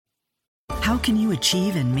How can you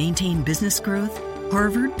achieve and maintain business growth?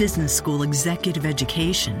 Harvard Business School Executive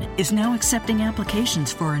Education is now accepting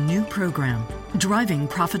applications for a new program, Driving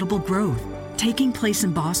Profitable Growth. Taking place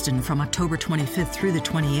in Boston from October 25th through the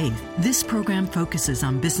 28th, this program focuses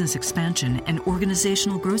on business expansion and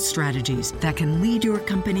organizational growth strategies that can lead your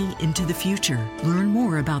company into the future. Learn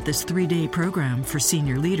more about this 3-day program for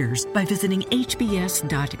senior leaders by visiting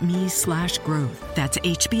hbs.me/growth. That's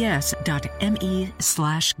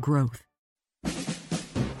hbs.me/growth.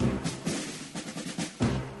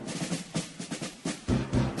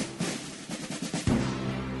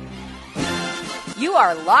 You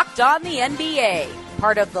are Locked On the NBA,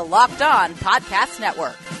 part of the Locked On Podcast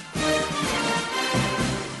Network.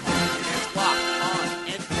 It's Locked On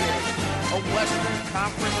NBA, a Western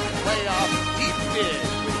Conference Playoff deep dig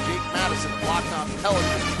with Jake Madison of Locked On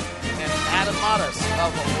Pelicans and Adam Madison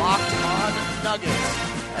of Locked On Nuggets.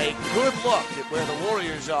 A good look at where the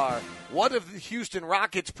Warriors are. What have the Houston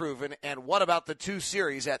Rockets proven, and what about the two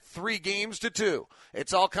series at 3-2?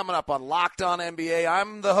 It's all coming up on Locked On NBA.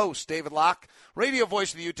 I'm the host, David Locke, radio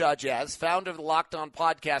voice of the Utah Jazz, founder of the Locked On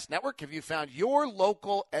Podcast Network. Have you found your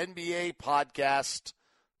local NBA podcast,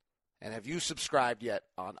 and have you subscribed yet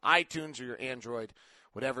on iTunes or your Android,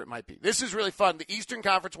 whatever it might be? This is really fun. The Eastern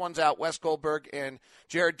Conference one's out. Wes Goldberg and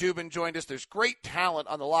Jared Dubin joined us. There's great talent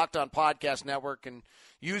on the Locked On Podcast Network, and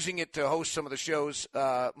using it to host some of the shows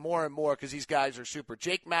more and more because these guys are super.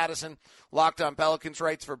 Jake Madison, Locked On Pelicans,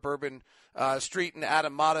 writes for Bourbon Street, and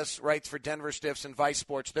Adam Modis writes for Denver Stiffs and Vice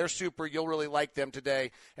Sports. They're super. You'll really like them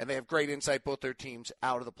today, and they have great insight, both their teams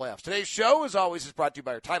out of the playoffs. Today's show, as always, is brought to you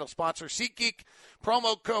by our title sponsor, SeatGeek.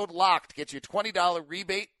 Promo code LOCKED gets you a $20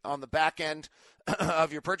 rebate on the back end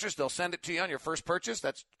of your purchase. They'll send it to you on your first purchase.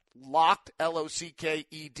 That's Locked,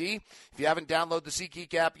 L-O-C-K-E-D. If you haven't downloaded the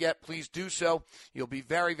SeatGeek app yet, please do so. You'll be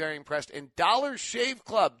very, very impressed. And Dollar Shave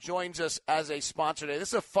Club joins us as a sponsor today. This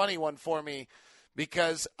is a funny one for me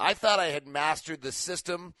because I thought I had mastered the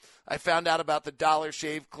system. I found out about the Dollar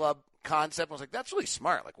Shave Club concept. I was like, that's really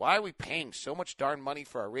smart. Like, why are we paying so much darn money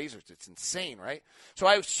for our razors? It's insane, right? So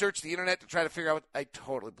I searched the internet to try to figure out what I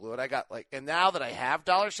totally blew it. And now that I have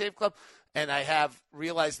Dollar Shave Club, and I have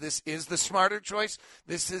realized this is the smarter choice.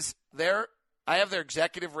 I have their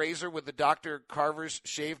executive razor with the Dr. Carver's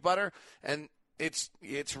shave butter, and it's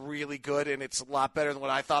really good, and it's a lot better than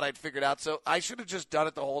what I thought I'd figured out. So I should have just done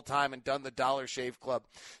it the whole time and done the Dollar Shave Club.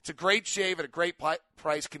 It's a great shave at a great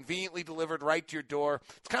price, conveniently delivered right to your door.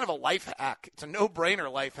 It's kind of a life hack. It's a no-brainer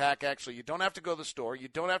life hack, actually. You don't have to go to the store. You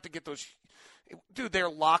don't have to get those – dude, they're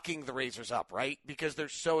locking the razors up, right? Because they're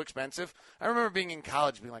so expensive. I remember being in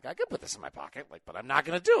college being like, I could put this in my pocket, but I'm not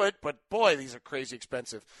going to do it. But, boy, these are crazy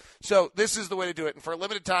expensive. So this is the way to do it. And for a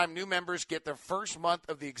limited time, new members get their first month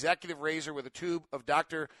of the executive razor with a tube of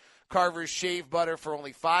Dr. Carver's shave butter for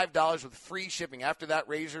only $5 with free shipping. After that,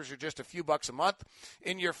 razors are just a few bucks a month.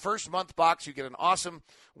 In your first month box, you get an awesome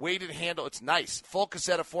weighted handle. It's nice. Full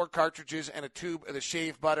cassette of 4 cartridges and a tube of the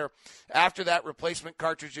shave butter. After that, replacement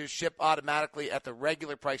cartridges ship automatically at the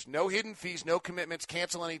regular price. No hidden fees, no commitments,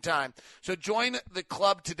 cancel anytime. So join the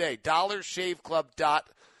club today,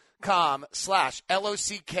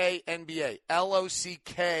 dollarshaveclub.com/LOCKNBA.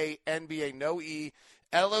 LOCKNBA, no E.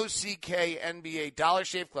 LOCKNBA, Dollar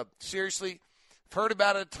Shave Club. Seriously, I've heard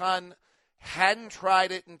about it a ton. Hadn't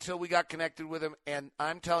tried it until we got connected with him, and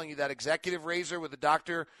I'm telling you, that executive razor with the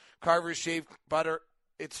Dr. Carver's shave butter,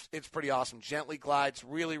 it's pretty awesome. Gently glides,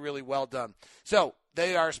 really, really well done. So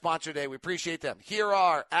they are our sponsor today. We appreciate them. Here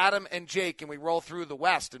are Adam and Jake, and we roll through the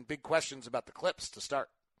West and big questions about the Clips to start.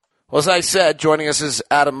 Well, as I said, joining us is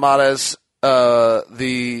Adam Mares,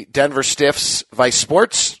 the Denver Stiffs Vice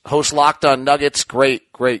Sports, host Locked On Nuggets. Great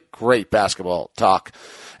basketball talk.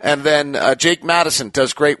 And then Jake Madison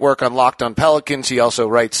does great work on Locked On Pelicans. He also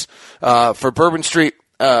writes for Bourbon Street,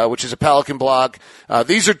 which is a Pelican blog.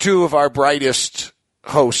 These are two of our brightest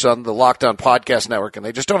hosts on the Locked On Podcast Network, and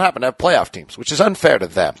they just don't happen to have playoff teams, which is unfair to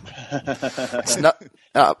them. It's not,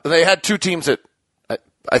 they had two teams that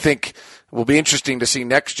I think will be interesting to see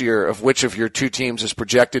next year of which of your two teams is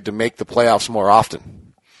projected to make the playoffs more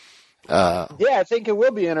often. Yeah, I think it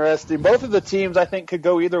will be interesting. Both of the teams, I think, could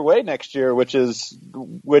go either way next year, which is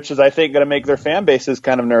I think, going to make their fan bases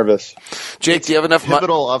kind of nervous. Jake, do you have enough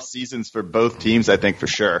pivotal off seasons for both teams? I think for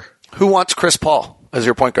sure. Who wants Chris Paul as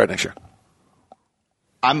your point guard next year?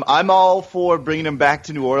 I'm all for bringing him back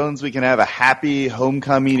to New Orleans. We can have a happy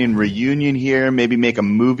homecoming and reunion here. Maybe make a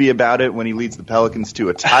movie about it when he leads the Pelicans to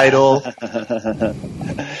a title.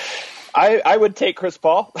 I would take Chris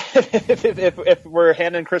Paul. if we're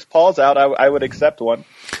handing Chris Paul's out, I would accept one.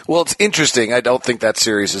 Well, it's interesting. I don't think that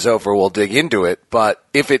series is over. We'll dig into it. But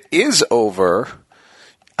if it is over,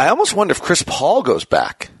 I almost wonder if Chris Paul goes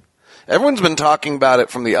back. Everyone's been talking about it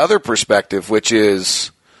from the other perspective, which is,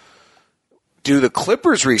 do the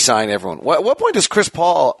Clippers re-sign everyone? At what point does Chris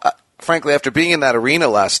Paul, frankly, after being in that arena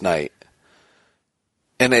last night,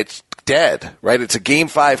 and it's dead, right? It's a Game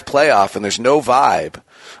 5 playoff, and there's no vibe.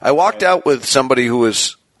 I walked out with somebody who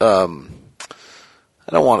was, I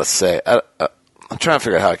don't want to say, I'm trying to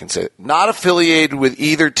figure out how I can say it, not affiliated with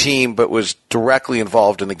either team, but was directly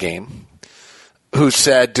involved in the game, who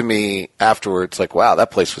said to me afterwards, like, wow,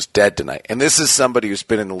 that place was dead tonight. And this is somebody who's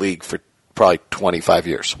been in the league for probably 25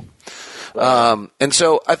 years. And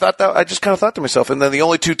so I just kind of thought to myself, and then the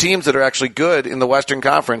only two teams that are actually good in the Western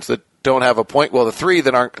Conference that don't have a point, well, the three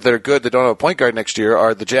that are good that don't have a point guard next year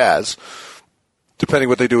are the Jazz, depending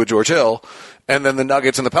what they do with George Hill, and then the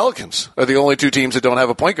Nuggets and the Pelicans are the only two teams that don't have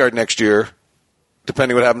a point guard next year,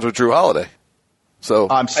 depending what happens with Drew Holiday. So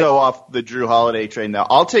I'm off the Drew Holiday train now.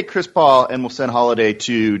 I'll take Chris Paul and we'll send Holiday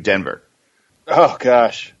to Denver. Oh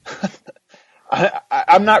gosh,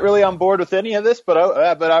 I'm not really on board with any of this, but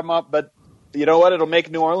I'm up. But you know what? It'll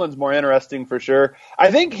make New Orleans more interesting for sure.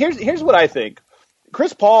 I think here's what I think.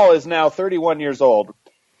 Chris Paul is now 31 years old.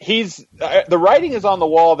 The writing is on the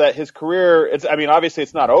wall that his career, obviously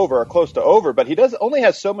it's not over or close to over, but he only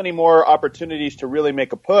has so many more opportunities to really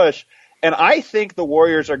make a push. And I think the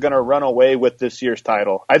Warriors are going to run away with this year's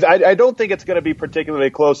title. I don't think it's going to be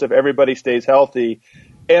particularly close if everybody stays healthy.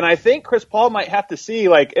 And I think Chris Paul might have to see,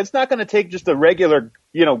 it's not going to take just a regular,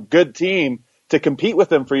 good team to compete with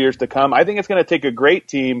them for years to come. I think it's going to take a great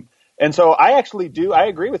team. And so I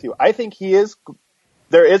agree with you. I think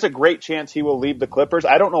there is a great chance he will leave the Clippers.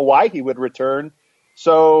 I don't know why he would return.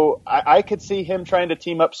 So I could see him trying to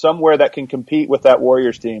team up somewhere that can compete with that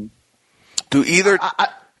Warriors team. Do either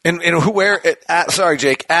and where? Sorry,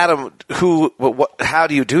 Jake. Adam. How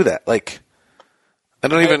do you do that? I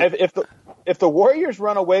don't even. If the Warriors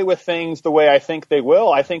run away with things the way I think they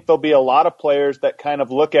will, I think there'll be a lot of players that kind of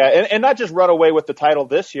look at and not just run away with the title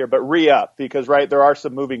this year, but re-up because there are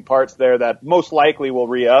some moving parts there that most likely will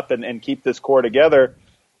re-up and keep this core together.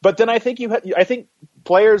 But then I think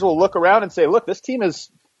players will look around and say, look, this team is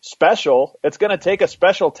special. It's going to take a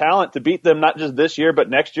special talent to beat them, not just this year, but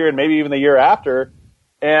next year and maybe even the year after.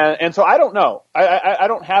 And so I don't know. I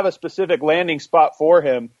don't have a specific landing spot for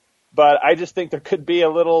him, but I just think there could be a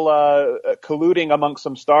little colluding amongst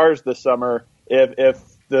some stars this summer if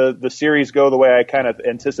the series go the way I kind of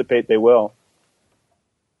anticipate they will.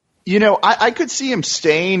 I could see him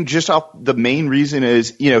staying just off the main reason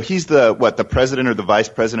is, he's the president or the vice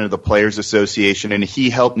president of the Players Association, and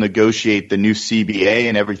he helped negotiate the new CBA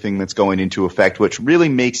and everything that's going into effect, which really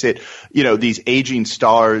makes it, these aging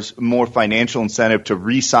stars more financial incentive to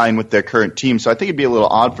re-sign with their current team. So I think it'd be a little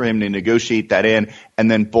odd for him to negotiate that in and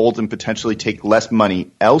then bolt and potentially take less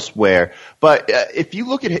money elsewhere. But if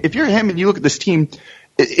you're him and you look at this team,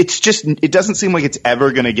 it doesn't seem like it's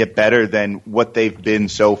ever going to get better than what they've been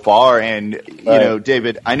so far. And,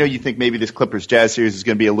 David, I know you think maybe this Clippers-Jazz series is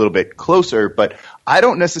going to be a little bit closer, but I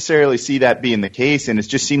don't necessarily see that being the case. And it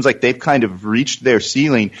just seems like they've kind of reached their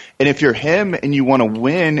ceiling. And if you're him and you want to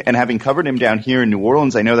win, and having covered him down here in New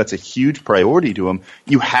Orleans, I know that's a huge priority to him,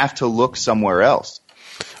 you have to look somewhere else.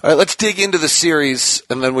 All right, let's dig into the series,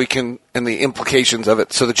 and then and the implications of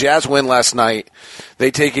it. So the Jazz win last night.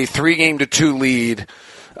 They take a 3-2 lead.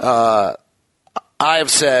 I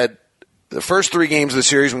have said the first 3 games of the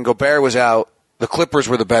series when Gobert was out, the Clippers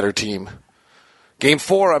were the better team. Game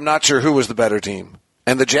 4, I'm not sure who was the better team.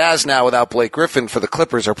 And the Jazz now without Blake Griffin for the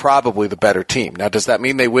Clippers are probably the better team. Now, does that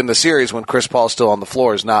mean they win the series when Chris Paul's still on the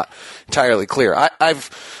floor is not entirely clear. I've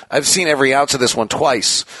seen every ounce of this one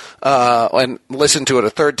twice and listened to it a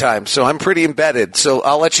third time, so I'm pretty embedded. So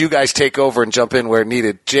I'll let you guys take over and jump in where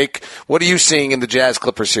needed. Jake, what are you seeing in the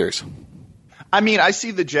Jazz-Clippers series? I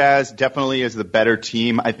see the Jazz definitely as the better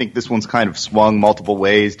team. I think this one's kind of swung multiple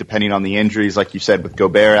ways depending on the injuries, like you said, with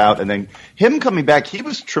Gobert out. And then him coming back, he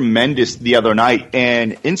was tremendous the other night.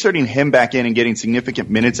 And inserting him back in and getting significant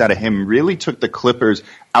minutes out of him really took the Clippers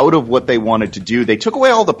out of what they wanted to do. They took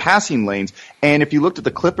away all the passing lanes. And if you looked at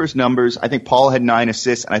the Clippers numbers, I think Paul had 9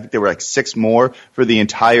 assists, and I think there were 6 more for the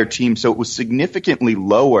entire team. So it was significantly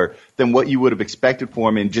lower than what you would have expected for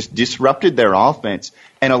him and just disrupted their offense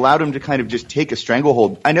and allowed him to kind of just take a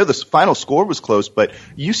stranglehold. I know the final score was close, but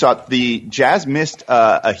you saw the Jazz missed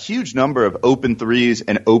a huge number of open threes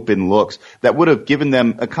and open looks that would have given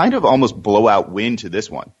them a kind of almost blowout win to this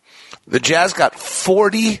one. The Jazz got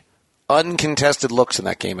 40 uncontested looks in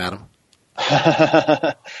that game, Adam.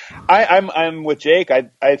 I'm with Jake.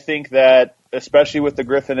 I think that especially with the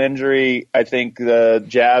Griffin injury, I thought the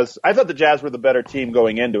Jazz were the better team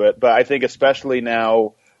going into it, but I think especially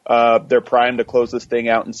now they're primed to close this thing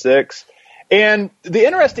out in 6. And the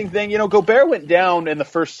interesting thing, Gobert went down in the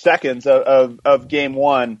first seconds of game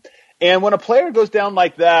 1. And when a player goes down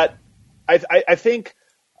like that, I think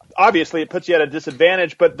obviously it puts you at a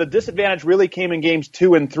disadvantage, but the disadvantage really came in games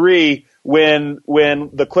 2 and 3 when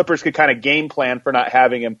the Clippers could kind of game plan for not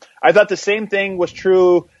having him. I thought the same thing was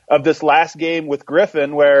true of this last game with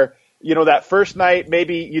Griffin, where, that first night,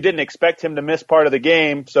 maybe you didn't expect him to miss part of the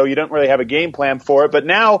game, so you don't really have a game plan for it. But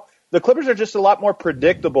now the Clippers are just a lot more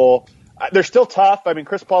predictable. They're still tough. I mean,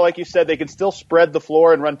 Chris Paul, like you said, they can still spread the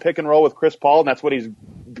floor and run pick and roll with Chris Paul, and that's what he's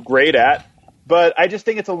great at. But I just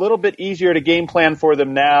think it's a little bit easier to game plan for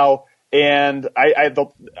them now. And the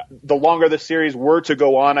longer the series were to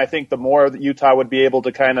go on, I think the more that Utah would be able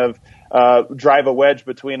to kind of drive a wedge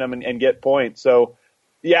between them and get points. So,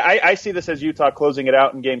 yeah, I see this as Utah closing it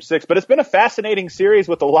out in Game 6. But it's been a fascinating series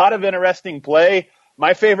with a lot of interesting play.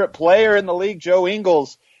 My favorite player in the league, Joe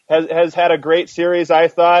Ingles, has had a great series, I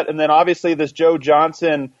thought. And then obviously this Joe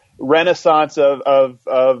Johnson renaissance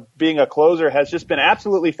of being a closer has just been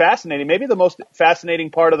absolutely fascinating. Maybe the most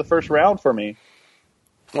fascinating part of the first round for me.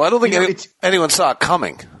 Well, I don't think anyone saw it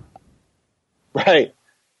coming. Right.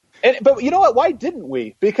 But you know what? Why didn't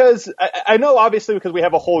we? Because I know obviously because we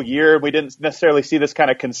have a whole year, we didn't necessarily see this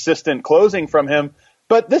kind of consistent closing from him.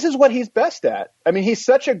 But this is what he's best at. I mean, he's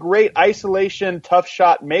such a great isolation, tough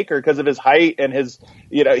shot maker because of his height and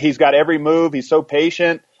he's got every move. He's so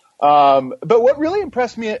patient. But what really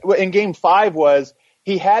impressed me in Game 5 was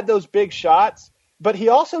he had those big shots, but he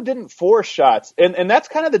also didn't force shots. And that's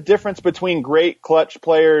kind of the difference between great clutch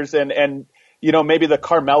players and maybe the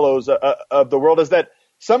Carmelos of the world, is that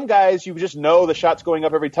some guys, you just know the shot's going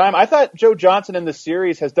up every time. I thought Joe Johnson in this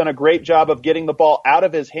series has done a great job of getting the ball out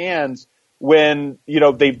of his hands when,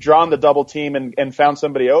 they've drawn the double team and found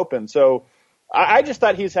somebody open. So I just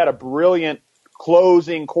thought he's had a brilliant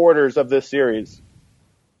closing quarters of this series.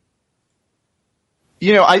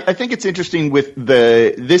 I think it's interesting with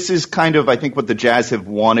this is kind of, I think, what the Jazz have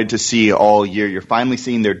wanted to see all year. You're finally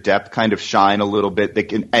seeing their depth kind of shine a little bit.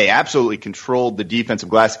 They absolutely controlled the defensive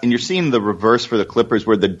glass, and you're seeing the reverse for the Clippers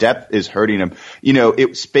where the depth is hurting them.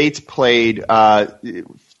 Spates played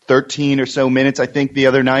 13 or so minutes, I think, the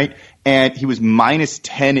other night, and he was minus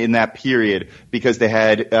 10 in that period because they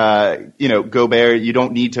had, Gobert. You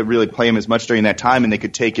don't need to really play him as much during that time, and they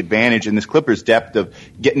could take advantage in this Clippers depth of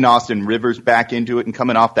getting Austin Rivers back into it and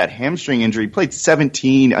coming off that hamstring injury. He played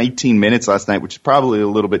 17, 18 minutes last night, which is probably a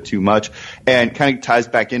little bit too much, and kind of ties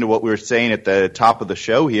back into what we were saying at the top of the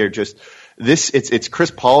show here. Just it's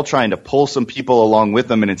Chris Paul trying to pull some people along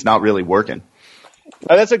with him, and it's not really working.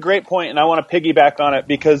 That's a great point, and I want to piggyback on it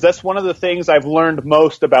because that's one of the things I've learned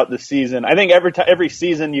most about this season. I think every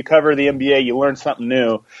season you cover the NBA, you learn something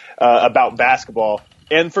new about basketball.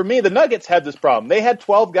 And for me, the Nuggets had this problem. They had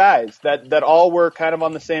 12 guys that all were kind of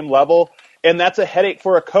on the same level, and that's a headache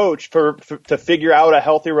for a coach to figure out a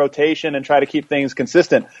healthy rotation and try to keep things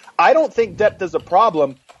consistent. I don't think depth is a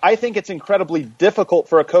problem. I think it's incredibly difficult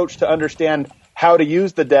for a coach to understand how to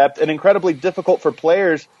use the depth and incredibly difficult for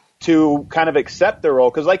players to kind of accept their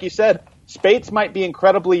role. Because like you said, Spates might be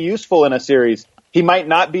incredibly useful in a series. He might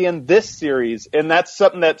not be in this series. And that's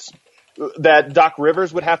something that Doc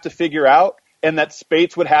Rivers would have to figure out and that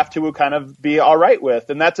Spates would have to kind of be all right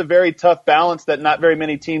with. And that's a very tough balance that not very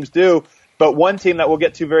many teams do. But one team that we'll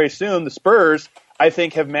get to very soon, the Spurs, I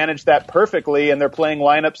think have managed that perfectly. And they're playing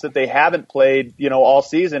lineups that they haven't played, all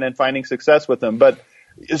season and finding success with them.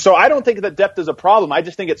 So I don't think that depth is a problem. I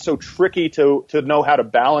just think it's so tricky to know how to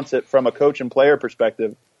balance it from a coach and player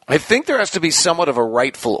perspective. I think there has to be somewhat of a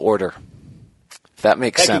rightful order, if that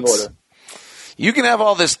makes sense. Order. You can have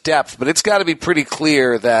all this depth, but it's got to be pretty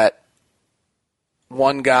clear that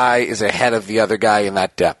one guy is ahead of the other guy in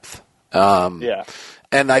that depth. Yeah.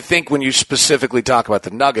 And I think when you specifically talk about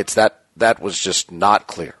the Nuggets, that was just not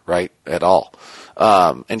clear, right, at all.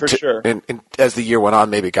 For sure. And as the year went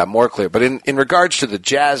on, maybe it got more clear. But in regards to the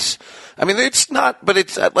Jazz, I mean, it's not, but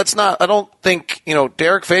it's, let's not, I don't think,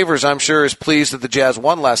 Derek Favors, I'm sure, is pleased that the Jazz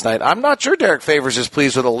won last night. I'm not sure Derek Favors is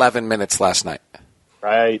pleased with 11 minutes last night.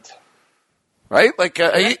 Right? Like,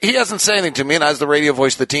 he hasn't said anything to me, and as the radio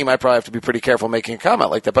voice of the team, I probably have to be pretty careful making a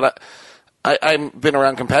comment like that. But I've been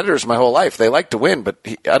around competitors my whole life. They like to win, but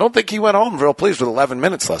I don't think he went home real pleased with 11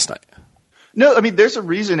 minutes last night. No, I mean, there's a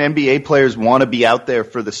reason NBA players want to be out there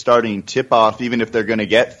for the starting tip-off, even if they're going to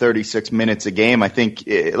get 36 minutes a game. I think,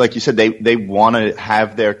 like you said, they want to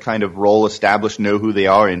have their kind of role established, know who they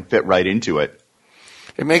are, and fit right into it.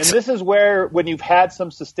 And this is where, when you've had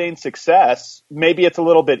some sustained success, maybe it's a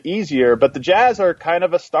little bit easier. But the Jazz are kind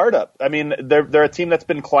of a startup. I mean, they're a team that's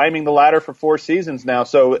been climbing the ladder for 4 seasons now.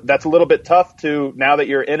 So that's a little bit tough to, now that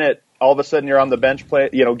you're in it, all of a sudden you're on the bench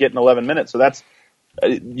getting 11 minutes. So that's,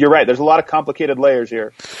 you're right. There's a lot of complicated layers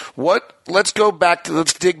here. Let's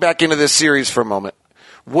dig back into this series for a moment.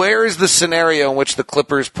 Where is the scenario in which the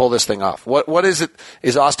Clippers pull this thing off? What is it?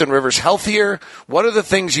 Is Austin Rivers healthier? What are the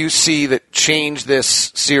things you see that change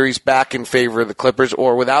this series back in favor of the Clippers?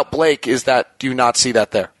 Or without Blake, do you not see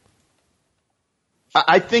that there?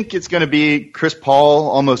 I think it's going to be Chris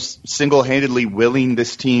Paul almost single-handedly willing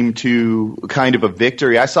this team to kind of a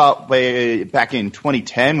victory. I saw it back in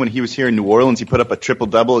 2010 when he was here in New Orleans. He put up a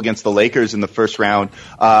triple-double against the Lakers in the first round.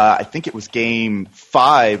 I think it was Game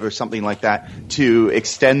 5 or something like that to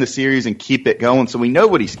extend the series and keep it going. So we know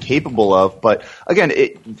what he's capable of. But, again,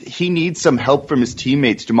 he needs some help from his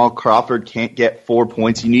teammates. Jamal Crawford can't get 4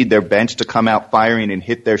 points. You need their bench to come out firing and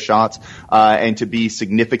hit their shots and to be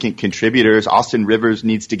significant contributors. Austin Rivers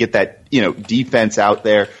needs to get that, defense out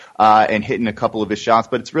there and hitting a couple of his shots.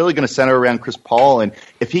 But it's really going to center around Chris Paul. And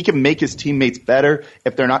if he can make his teammates better,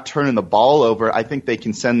 if they're not turning the ball over, I think they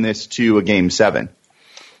can send this to a Game 7.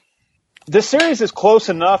 This series is close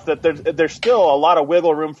enough that there's still a lot of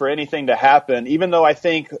wiggle room for anything to happen, even though I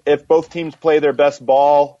think if both teams play their best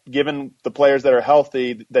ball, given the players that are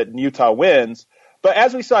healthy, that Utah wins. But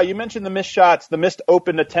as we saw, you mentioned the missed shots, the missed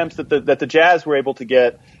open attempts that the Jazz were able to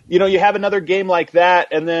get. You have another game like that,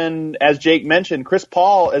 and then, as Jake mentioned, Chris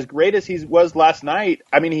Paul, as great as he was last night,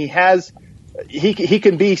 I mean, he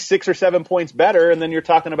can be 6 or 7 points better, and then you're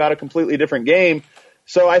talking about a completely different game.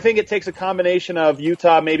 So I think it takes a combination of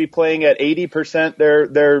Utah maybe playing at 80%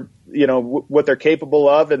 their what they're capable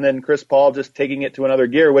of, and then Chris Paul just taking it to another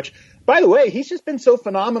gear, which, by the way, he's just been so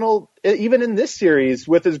phenomenal even in this series.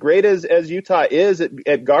 With as great as Utah is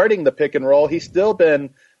at guarding the pick and roll, he's still been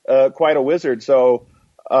quite a wizard. So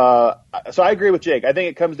I agree with Jake. I think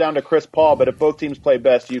it comes down to Chris Paul, but if both teams play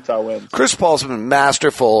best, Utah wins. Chris Paul's been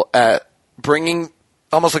masterful at bringing,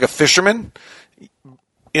 almost like a fisherman,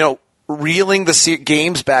 reeling the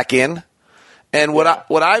games back in. And what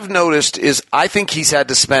I've noticed is I think he's had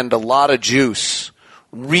to spend a lot of juice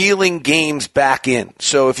reeling games back in.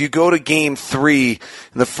 So if you go to Game 3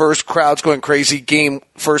 and the first crowd's going crazy,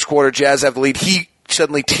 first quarter, Jazz have the lead, he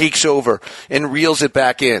suddenly takes over and reels it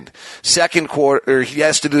back in. Second quarter, he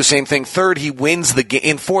has to do the same thing. Third, he wins the game.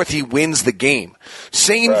 In fourth, he wins the game.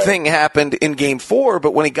 Same thing happened in Game 4,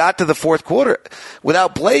 but when he got to the fourth quarter,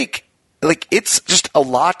 without Blake, it's just a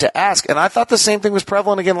lot to ask. And I thought the same thing was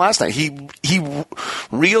prevalent again last night. He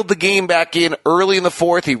reeled the game back in early in the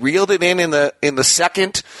fourth. He reeled it in the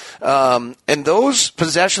second. And those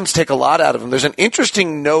possessions take a lot out of him. There's an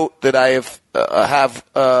interesting note that I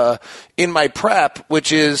have in my prep,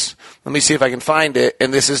 which is, let me see if I can find it.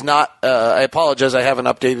 And this is not, I apologize, I haven't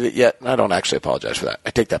updated it yet. I don't actually apologize for that.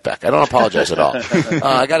 I take that back. I don't apologize at all.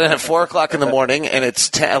 I got in at 4 o'clock in the morning, and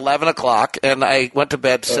it's 11 o'clock, and I went to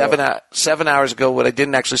bed 7 hours ago, but I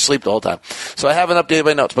didn't actually sleep the whole time. So I haven't updated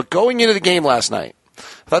my notes. But going into the game last night, I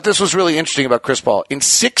thought this was really interesting about Chris Paul. In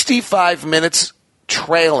 65 minutes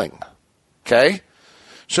trailing, okay?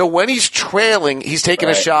 So when he's trailing, he's taking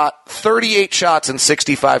a shot, 38 shots in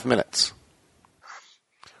 65 minutes.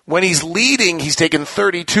 When he's leading, he's taken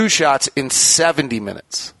 32 shots in 70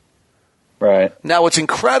 minutes. Right. Now, what's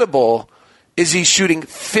incredible is he's shooting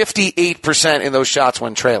 58% in those shots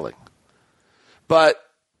when trailing.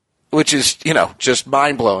 Which is, just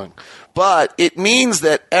mind-blowing. But it means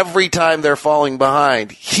that every time they're falling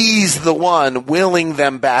behind, he's the one willing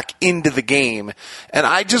them back into the game. And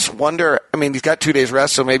I just wonder, he's got 2 days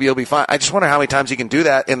rest, so maybe he'll be fine. I just wonder how many times he can do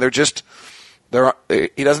that, and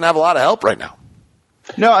he doesn't have a lot of help right now.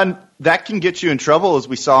 No, and that can get you in trouble, as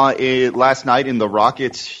we saw last night in the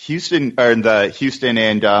Houston and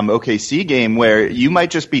OKC game, where you might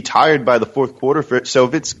just be tired by the fourth quarter. So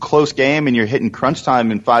if it's a close game and you're hitting crunch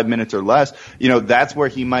time in 5 minutes or less, that's where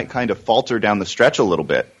he might kind of falter down the stretch a little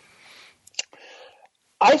bit.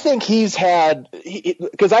 I think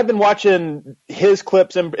because I've been watching his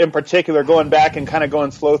clips in particular, going back and kind of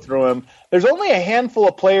going slow through him. There's only a handful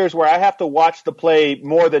of players where I have to watch the play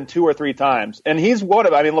more than 2 or 3 times. And he's one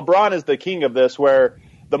of them. LeBron is the king of this, where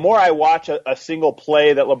the more I watch a single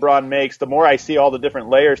play that LeBron makes, the more I see all the different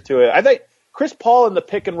layers to it. I think Chris Paul in the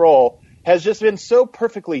pick and roll has just been so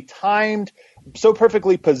perfectly timed, so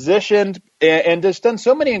perfectly positioned, and just done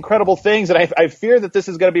so many incredible things. And I fear that this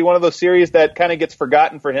is going to be one of those series that kind of gets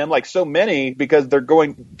forgotten for him, like so many, because they're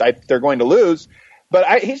going to lose.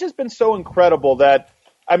 But he's just been so incredible that,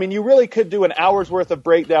 you really could do an hour's worth of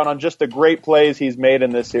breakdown on just the great plays he's made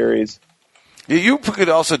in this series. You could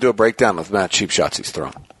also do a breakdown of the amount of cheap shots he's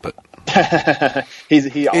thrown, but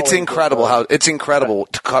it's incredible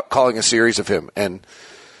calling a series of him. And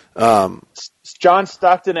John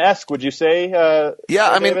Stockton-esque, would you say? Yeah,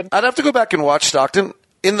 I mean, David? I'd have to go back and watch Stockton.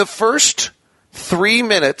 In the first 3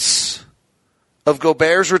 minutes of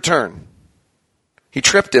Gobert's return, he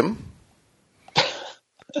tripped him.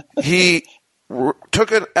 He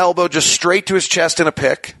took an elbow just straight to his chest in a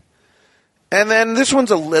pick. And then this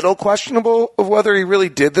one's a little questionable of whether he really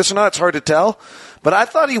did this or not. It's hard to tell. But I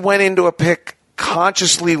thought he went into a pick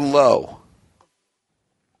consciously low.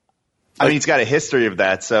 I mean, he's got a history of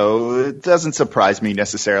that, so it doesn't surprise me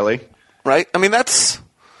necessarily. Right? I mean, that's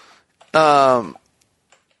it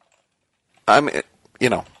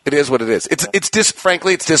is what it is.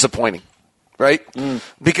 Frankly, it's disappointing. Right?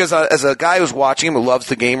 Because as a guy who's watching him, who loves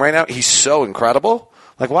the game right now, he's so incredible.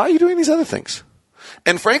 Like, why are you doing these other things?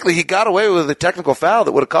 And frankly, he got away with a technical foul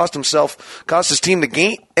that would have cost his team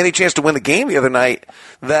any chance to win the game the other night.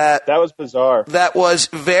 That was bizarre. That was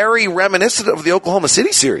very reminiscent of the Oklahoma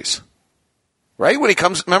City series. Right? When he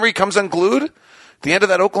comes unglued at the end of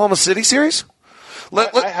that Oklahoma City series?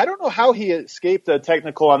 I don't know how he escaped the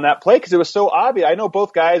technical on that play because it was so obvious. I know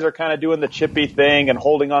both guys are kind of doing the chippy thing and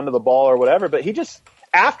holding onto the ball or whatever, but he just,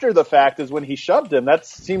 after the fact is when he shoved him. That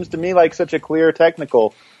seems to me like such a clear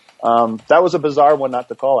technical. That was a bizarre one not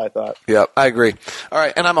to call, I thought. Yeah, I agree. All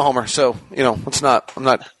right, and I'm a homer, so I'm not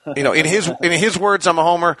in his words, I'm a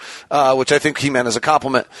homer, which I think he meant as a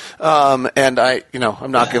compliment. And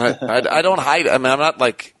I'm not gonna. I don't hide. I mean, I'm not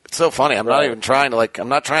like. It's so funny. I'm not even trying to I'm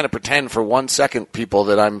not trying to pretend for 1 second, people,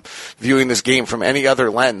 that I'm viewing this game from any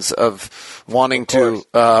other lens of wanting to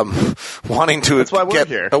That's why we're get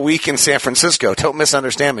here. a week in San Francisco. Don't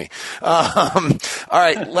misunderstand me. All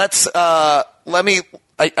right, let me.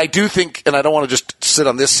 I do think, and I don't want to just sit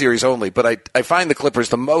on this series only, but I find the Clippers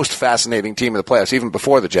the most fascinating team in the playoffs, even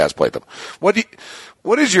before the Jazz played them. What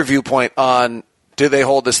is your viewpoint on? Do they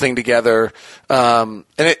hold this thing together? And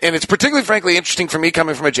it's particularly, frankly, interesting for me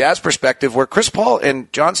coming from a Jazz perspective, where Chris Paul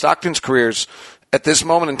and John Stockton's careers at this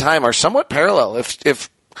moment in time are somewhat parallel. If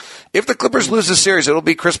the Clippers lose this series, it'll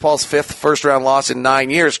be Chris Paul's 5th first-round loss in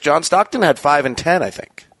 9 years. John Stockton had 5 and 10, I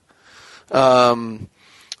think. John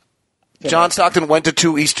Stockton went to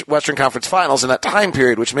 2 Western Conference Finals in that time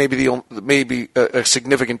period, which may be a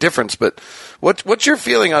significant difference. But what's your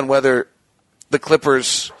feeling on whether the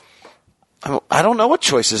Clippers? I don't know what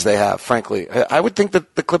choices they have, frankly. I would think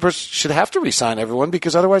that the Clippers should have to re-sign everyone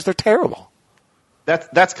because otherwise they're terrible.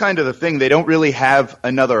 That's kind of the thing. They don't really have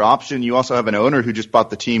another option. You also have an owner who just bought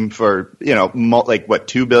the team for,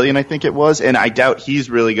 $2 billion, I think it was. And I doubt he's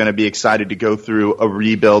really going to be excited to go through a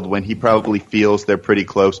rebuild when he probably feels they're pretty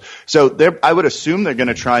close. So I would assume they're going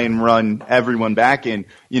to try and run everyone back and,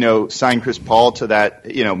 sign Chris Paul to that,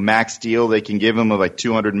 max deal they can give him of like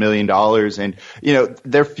 $200 million. And,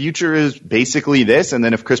 their future is basically this. And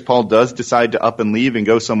then if Chris Paul does decide to up and leave and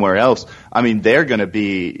go somewhere else, I mean, they're going to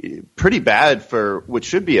be pretty bad for what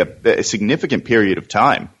should be a significant period of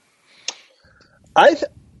time.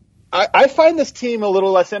 I find this team a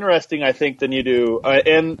little less interesting, I think, than you do.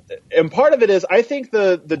 And part of it is I think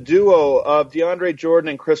the duo of DeAndre Jordan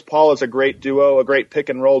and Chris Paul is a great duo, a great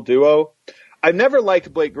pick-and-roll duo. I've never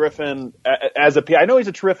liked Blake Griffin as a – I know he's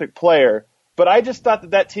a terrific player, but I just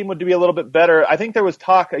thought that team would be a little bit better. I think there was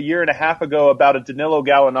talk a year and a half ago about a Danilo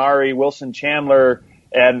Gallinari, Wilson Chandler,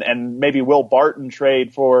 and maybe Will Barton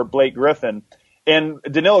trade for Blake Griffin. And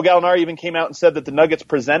Danilo Gallinari even came out and said that the Nuggets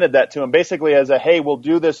presented that to him basically as a, hey, we'll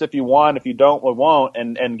do this if you want. If you don't, we won't.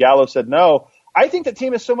 And Gallo said no. I think the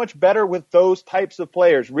team is so much better with those types of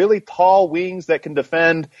players, really tall wings that can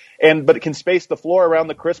defend but it can space the floor around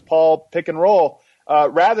the Chris Paul pick and roll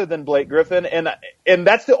rather than Blake Griffin. And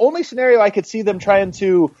that's the only scenario I could see them trying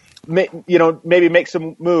to maybe make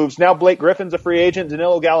some moves. Now Blake Griffin's a free agent.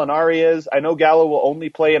 Danilo Gallinari is. I know Gallo will only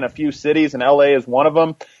play in a few cities, and LA is one of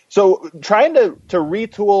them. So trying to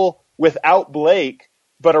retool without Blake,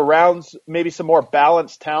 but around maybe some more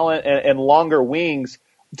balanced talent and longer wings,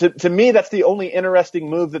 to me, that's the only interesting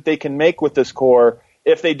move that they can make with this core.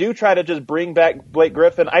 If they do try to just bring back Blake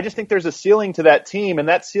Griffin, I just think there's a ceiling to that team, and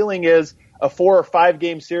that ceiling is a 4 or 5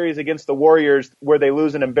 game series against the Warriors where they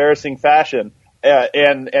lose in embarrassing fashion.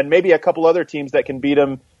 And maybe a couple other teams that can beat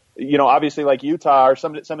them, obviously like Utah or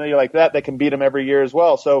somebody like that can beat them every year as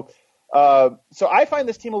well. So I find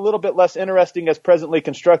this team a little bit less interesting as presently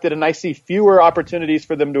constructed, and I see fewer opportunities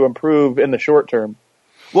for them to improve in the short term.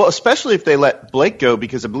 Well, especially if they let Blake go,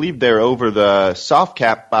 because I believe they're over the soft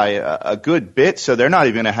cap by a good bit, so they're not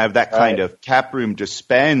even going to have that kind of cap room to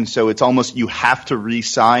spend. So it's almost you have to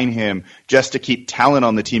re-sign him just to keep talent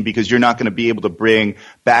on the team, because you're not going to be able to bring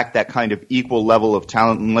back that kind of equal level of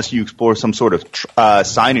talent unless you explore some sort of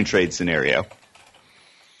sign and trade scenario.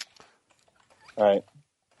 All right.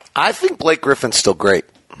 I think Blake Griffin's still great.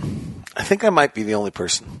 I think I might be the only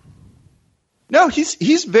person. No,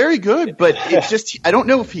 he's very good, but it's just I don't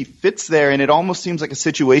know if he fits there, and it almost seems like a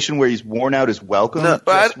situation where he's worn out his welcome. No,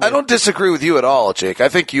 but I don't disagree with you at all, Jake. I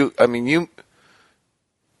think I'm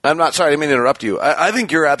not sorry, I didn't mean to interrupt you. I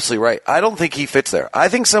think you're absolutely right. I don't think he fits there. I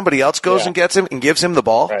think somebody else goes and gets him and gives him the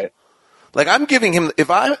ball. Right. Like I'm giving him if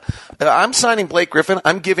I'm signing Blake Griffin,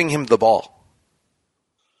 I'm giving him the ball.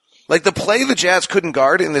 Like the play the Jazz couldn't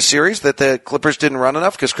guard in this series that the Clippers didn't run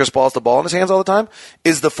enough because Chris Paul has the ball in his hands all the time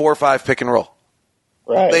is the 4-5 pick and roll.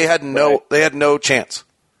 Right. They had no chance,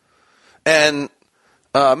 and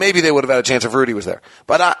maybe they would have had a chance if Rudy was there.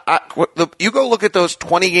 But you go look at those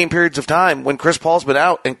 20-game periods of time when Chris Paul's been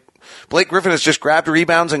out and Blake Griffin has just grabbed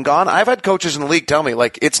rebounds and gone. I've had coaches in the league tell me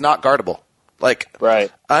like it's not guardable. Like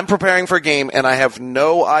I'm preparing for a game and I have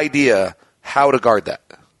no idea how to guard that.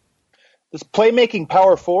 This playmaking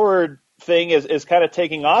power forward thing is kind of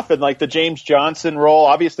taking off, and like the James Johnson role,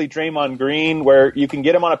 obviously Draymond Green, where you can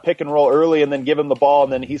get him on a pick and roll early and then give him the ball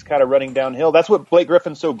and then he's kind of running downhill. That's what Blake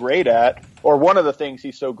Griffin's so great at, or one of the things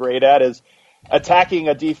he's so great at is attacking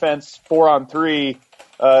a defense 4-on-3,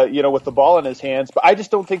 with the ball in his hands. But I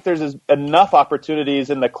just don't think there's enough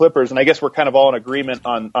opportunities in the Clippers, and I guess we're kind of all in agreement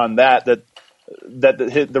on that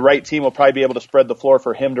the right team will probably be able to spread the floor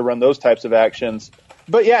for him to run those types of actions.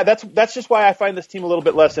 But yeah, that's just why I find this team a little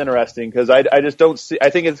bit less interesting, because I just don't see. I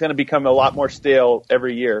think it's going to become a lot more stale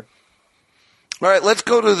every year. All right, let's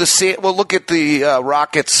go to we'll look at the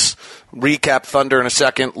Rockets, recap Thunder in a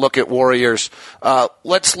second, look at Warriors.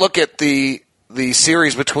 Let's look at the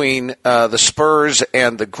series between the Spurs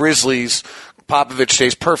and the Grizzlies. Popovich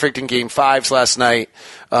stays perfect in Game 5s last night.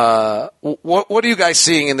 What are you guys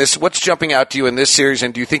seeing in this? What's jumping out to you in this series,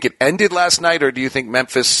 and do you think it ended last night, or do you think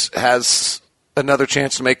Memphis has another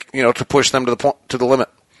chance to make, to push them to the limit?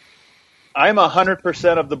 I'm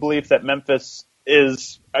 100% of the belief that Memphis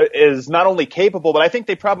is not only capable, but I think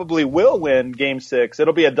they probably will win Game 6.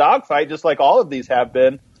 It'll be a dogfight, just like all of these have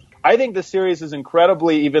been. I think the series is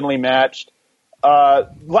incredibly evenly matched.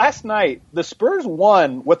 Last night, the Spurs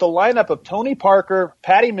won with a lineup of Tony Parker,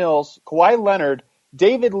 Patty Mills, Kawhi Leonard,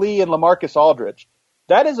 David Lee, and LaMarcus Aldridge.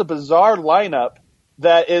 That is a bizarre lineup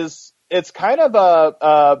it's kind of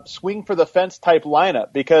a swing for the fence type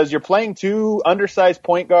lineup, because you're playing two undersized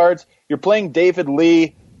point guards. You're playing David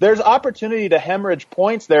Lee. There's opportunity to hemorrhage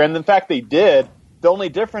points there, and in fact they did. The only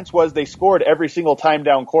difference was they scored every single time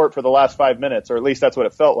down court for the last 5 minutes, or at least that's what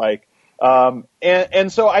it felt like.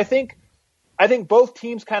 And so I think both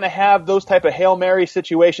teams kind of have those type of Hail Mary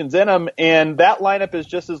situations in them, and that lineup is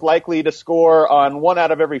just as likely to score on 1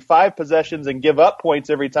 out of every 5 possessions and give up points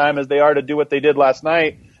every time as they are to do what they did last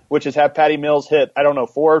night, which is have Patty Mills hit,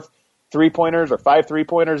 4 3-pointers or 5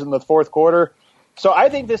 3-pointers in the fourth quarter. So I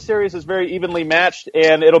think this series is very evenly matched,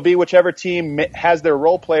 and it'll be whichever team has their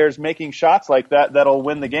role players making shots like that'll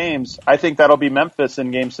win the games. I think that'll be Memphis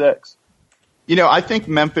in Game 6. I think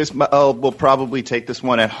Memphis will probably take this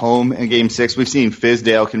one at home in Game 6. We've seen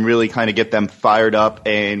Fizdale can really kind of get them fired up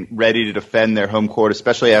and ready to defend their home court,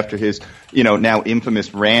 especially after his, now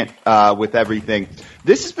infamous rant with everything.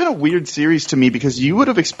 This has been a weird series to me, because you would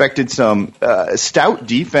have expected some stout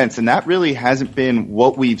defense, and that really hasn't been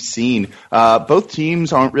what we've seen. Both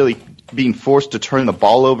teams aren't really being forced to turn the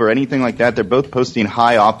ball over or anything like that. They're both posting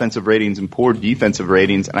high offensive ratings and poor defensive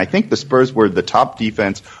ratings, and I think the Spurs were the top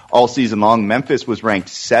defense all season long. Memphis was ranked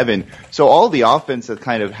 7. So all the offense that's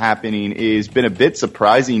kind of happening has been a bit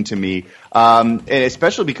surprising to me, and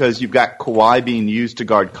especially because you've got Kawhi being used to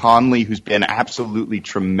guard Conley, who's been absolutely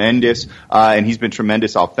tremendous, and he's been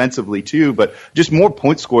tremendous offensively too, but just more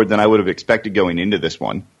points scored than I would have expected going into this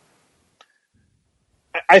one.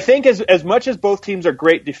 I think as much as both teams are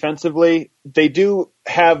great defensively, they do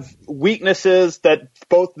have weaknesses that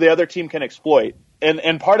both the other team can exploit.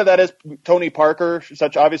 And part of that is Tony Parker,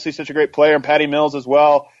 obviously such a great player, and Patty Mills as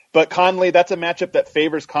well. But Conley, that's a matchup that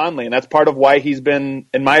favors Conley, and that's part of why he's been,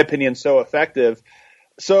 in my opinion, so effective.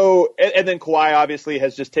 So, and then Kawhi obviously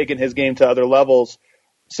has just taken his game to other levels.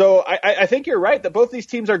 So I think you're right that both these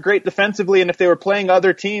teams are great defensively, and if they were playing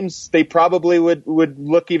other teams, they probably would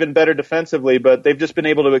look even better defensively, but they've just been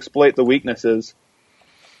able to exploit the weaknesses.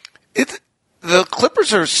 The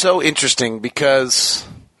Clippers are so interesting because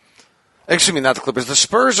 – excuse me, not the Clippers. The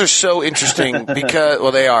Spurs are so interesting because –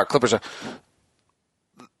 well, they are. Clippers are.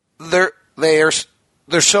 they're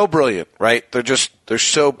so brilliant, right? They're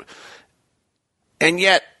so, and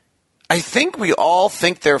yet I think we all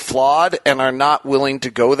think they're flawed and are not willing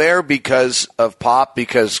to go there because of Pop,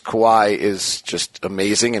 because Kawhi is just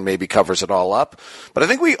amazing and maybe covers it all up. But I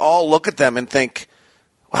think we all look at them and think,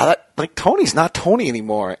 wow, Tony's not Tony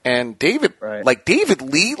anymore. And David, right. like David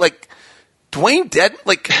Lee, like Dwayne Dead,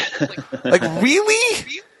 like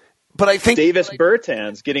really? But I think Davis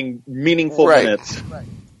Bertans getting meaningful minutes. Right.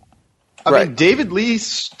 I mean, David Lee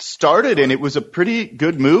started, and it was a pretty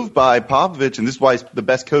good move by Popovich, and this is why he's the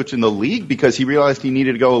best coach in the league, because he realized he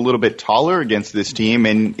needed to go a little bit taller against this team,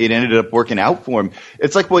 and it ended up working out for him.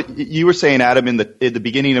 It's like what you were saying, Adam, in the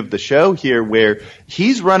beginning of the show here, where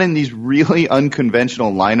he's running these really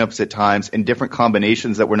unconventional lineups at times and different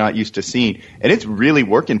combinations that we're not used to seeing, and it's really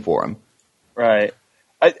working for him. Right.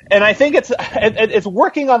 And I think it's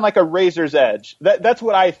working on like a razor's edge. That's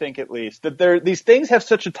what I think, at least. That these things have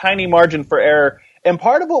such a tiny margin for error. And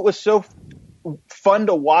part of what was so fun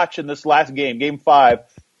to watch in this last game, Game 5,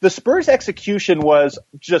 the Spurs' execution was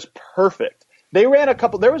just perfect. They ran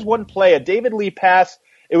there was one play, a David Lee pass.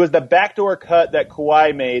 It was the backdoor cut that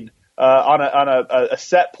Kawhi made on a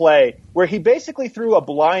set play where he basically threw a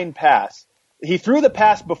blind pass. He threw the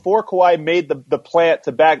pass before Kawhi made the plant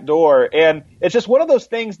to backdoor, and it's just one of those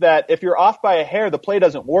things that if you're off by a hair, the play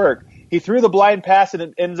doesn't work. He threw the blind pass, and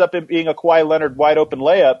it ends up being a Kawhi Leonard wide open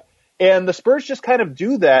layup. And the Spurs just kind of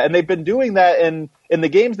do that, and they've been doing that in the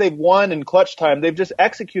games they've won in clutch time. They've just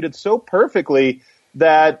executed so perfectly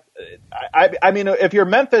that, I mean, if you're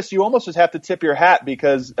Memphis, you almost just have to tip your hat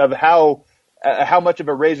because of how much of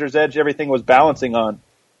a razor's edge everything was balancing on.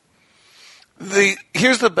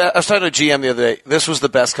 Here's the best. I was talking to GM the other day. This was the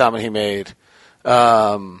best comment he made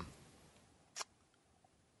about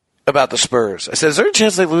the Spurs. I said, "Is there a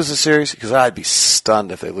chance they lose the series?" Because I'd be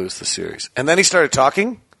stunned if they lose the series. And then he started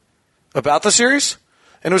talking about the series,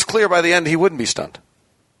 and it was clear by the end he wouldn't be stunned.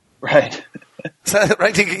 Right. Is that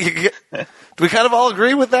right? Do we kind of all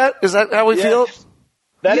agree with that? Is that how we feel?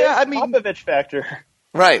 That is the Popovich factor.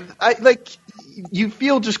 Right. You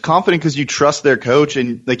feel just confident because you trust their coach,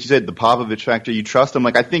 and like you said, the Popovich factor, you trust them.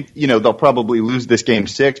 Like, I think, they'll probably lose this Game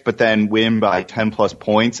 6, but then win by 10-plus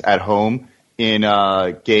points at home in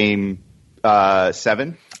Game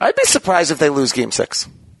 7. I'd be surprised if they lose Game 6.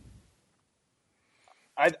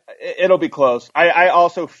 It'll be close. I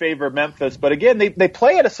also favor Memphis, but again, they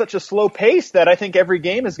play at such a slow pace that I think every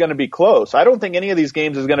game is going to be close. I don't think any of these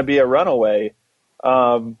games is going to be a runaway.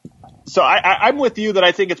 So I'm with you that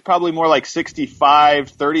I think it's probably more like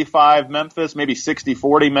 65-35 Memphis, maybe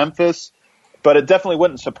 60-40 Memphis, but it definitely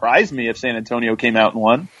wouldn't surprise me if San Antonio came out and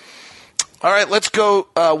won. All right, let's go.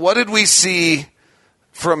 What did we see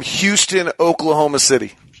from Houston, Oklahoma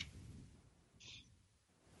City?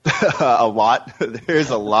 A lot. There's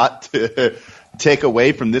a lot to take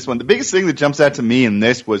away from this one. The biggest thing that jumps out to me in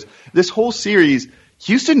this was this whole series,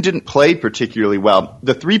 Houston didn't play particularly well.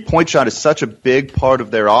 The three-point shot is such a big part of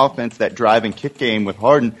their offense, that drive and kick game with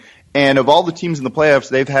Harden. And of all the teams in the playoffs,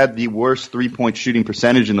 they've had the worst three-point shooting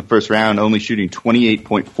percentage in the first round, only shooting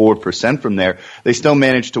 28.4% from there. They still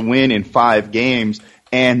managed to win in 5 games,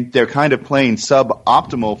 and they're kind of playing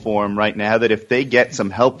suboptimal form right now, that if they get some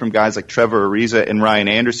help from guys like Trevor Ariza and Ryan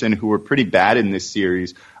Anderson, who were pretty bad in this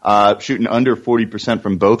series, shooting under 40%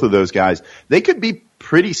 from both of those guys, they could be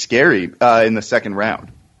pretty scary in the second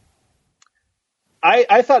round.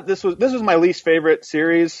 I thought this was my least favorite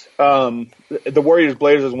series. The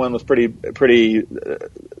Warriors-Blazers one was pretty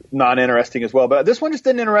non-interesting as well. But this one just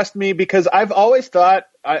didn't interest me because I've always thought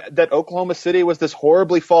that Oklahoma City was this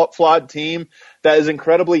horribly flawed team that is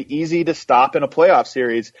incredibly easy to stop in a playoff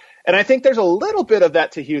series. And I think there's a little bit of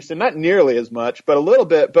that to Houston, not nearly as much, but a little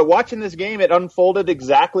bit. But watching this game, it unfolded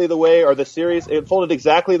exactly the way, or the series, it unfolded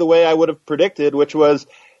exactly the way I would have predicted, which was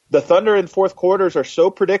the Thunder in fourth quarters are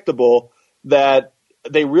so predictable that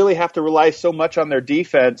they really have to rely so much on their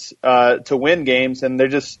defense to win games, and they're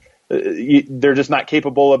just not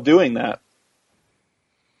capable of doing that.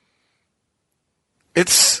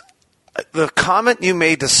 It's the comment you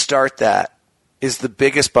made to start that is the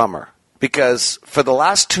biggest bummer, because for the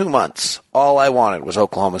last 2 months, all I wanted was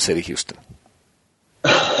Oklahoma City, Houston.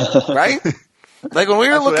 Right? Like when we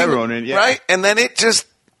were looking, right? And then it's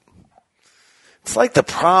like the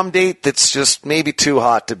prom date that's just maybe too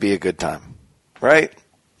hot to be a good time. Right?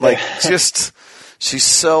 Like, she's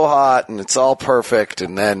so hot and it's all perfect,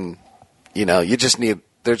 and then,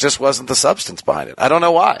 there just wasn't the substance behind it. I don't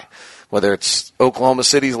know why. Whether it's Oklahoma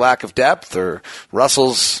City's lack of depth or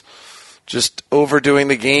Russell's just overdoing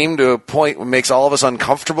the game to a point that makes all of us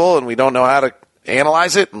uncomfortable and we don't know how to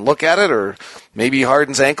analyze it and look at it, or maybe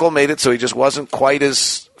Harden's ankle made it so he just wasn't quite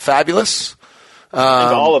as fabulous. I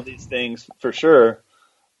think all of these things, for sure,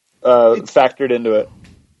 factored into it.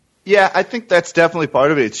 Yeah, I think that's definitely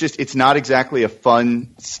part of it. It's not exactly a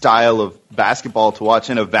fun style of basketball to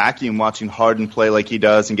watch in a vacuum, watching Harden play like he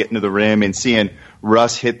does and getting to the rim and seeing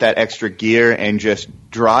Russ hit that extra gear and just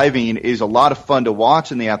driving is a lot of fun to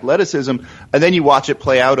watch in the athleticism. And then you watch it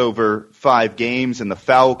play out over 5 games and the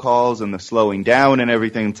foul calls and the slowing down and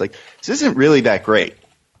everything. It's like, this isn't really that great.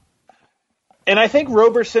 And I think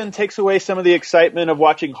Roberson takes away some of the excitement of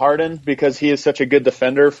watching Harden because he is such a good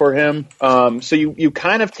defender for him. So you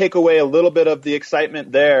kind of take away a little bit of the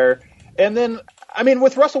excitement there. And then, I mean,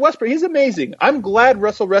 with Russell Westbrook, he's amazing. I'm glad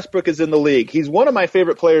Russell Westbrook is in the league. He's one of my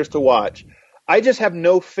favorite players to watch. I just have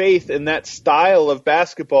no faith in that style of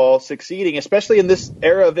basketball succeeding, especially in this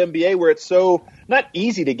era of NBA where it's so not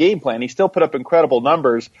easy to game plan. He still put up incredible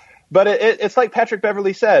numbers. But it's like Patrick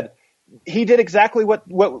Beverley said. He did exactly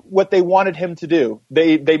what they wanted him to do.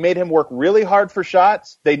 They made him work really hard for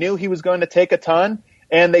shots. They knew he was going to take a ton,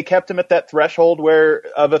 and they kept him at that threshold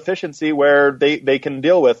of efficiency where they can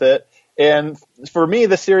deal with it. And for me,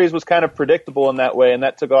 the series was kind of predictable in that way, and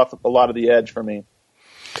that took off a lot of the edge for me.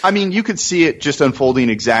 I mean, you could see it just unfolding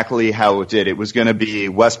exactly how it did. It was going to be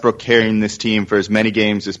Westbrook carrying this team for as many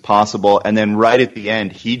games as possible, and then right at the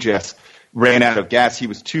end, he just ran out of gas. He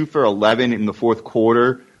was 2 for 11 in the fourth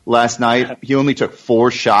quarter. Last night, he only took 4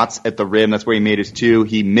 shots at the rim. That's where he made his 2.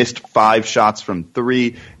 He missed 5 shots from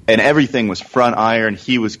 3, and everything was front iron.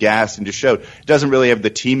 He was gassed and just showed doesn't really have the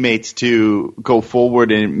teammates to go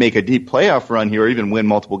forward and make a deep playoff run here or even win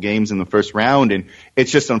multiple games in the first round. And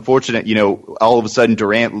it's just unfortunate, all of a sudden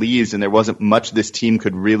Durant leaves and there wasn't much this team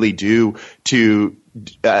could really do to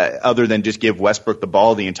other than just give Westbrook the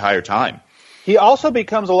ball the entire time. He also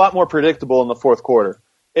becomes a lot more predictable in the fourth quarter.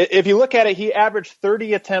 If you look at it, he averaged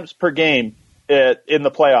 30 attempts per game in the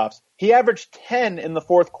playoffs. He averaged 10 in the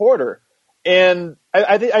fourth quarter. And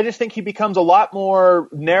I just think he becomes a lot more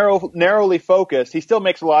narrowly focused. He still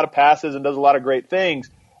makes a lot of passes and does a lot of great things.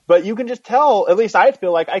 But you can just tell, at least I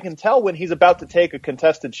feel like I can tell when he's about to take a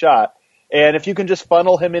contested shot. And if you can just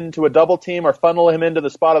funnel him into a double team or funnel him into the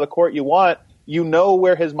spot of the court you want, you know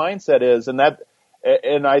where his mindset is. And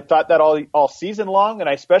I thought that all season long, and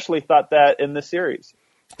I especially thought that in this series.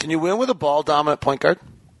 Can you win with a ball-dominant point guard?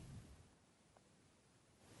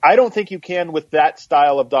 I don't think you can with that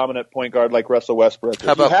style of dominant point guard like Russell Westbrook.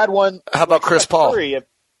 How about Chris Paul?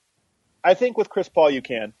 I think with Chris Paul you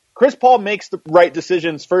can. Chris Paul makes the right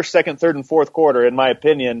decisions first, second, third, and fourth quarter, in my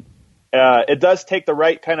opinion. It does take the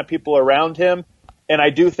right kind of people around him, and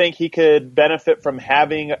I do think he could benefit from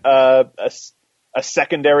having a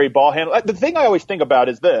secondary ball handler. The thing I always think about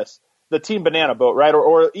is this, the team banana boat, right?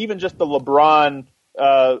 Or even just the LeBron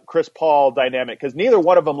Chris Paul dynamic, because neither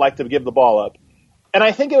one of them like to give the ball up. And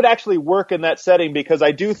I think it would actually work in that setting because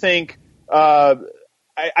I do think there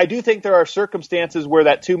are circumstances where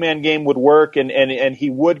that 2-man game would work and he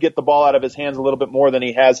would get the ball out of his hands a little bit more than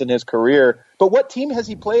he has in his career. But what team has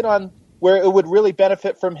he played on where it would really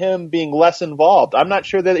benefit from him being less involved? I'm not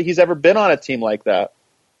sure that he's ever been on a team like that.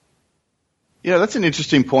 That's an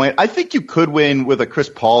interesting point. I think you could win with a Chris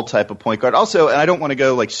Paul type of point guard. Also, and I don't want to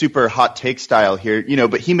go like super hot take style here,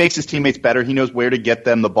 but he makes his teammates better. He knows where to get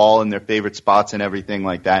them the ball in their favorite spots and everything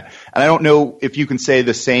like that. And I don't know if you can say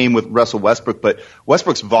the same with Russell Westbrook, but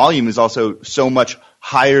Westbrook's volume is also so much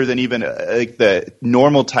higher than even like the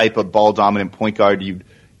normal type of ball dominant point guard you'd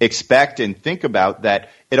expect and think about, that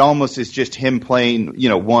it almost is just him playing,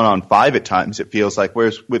 1-on-5 at times, it feels like.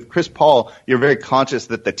 Whereas with Chris Paul, you're very conscious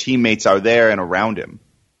that the teammates are there and around him.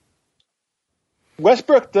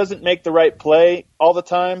 Westbrook doesn't make the right play all the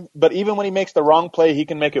time, but even when he makes the wrong play, he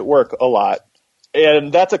can make it work a lot.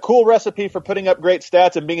 And that's a cool recipe for putting up great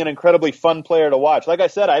stats and being an incredibly fun player to watch. Like I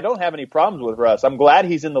said, I don't have any problems with Russ. I'm glad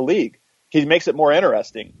he's in the league. He makes it more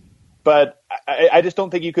interesting. But I just don't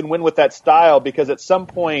think you can win with that style because at some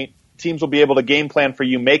point teams will be able to game plan for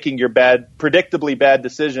you making your predictably bad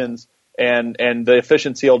decisions, and the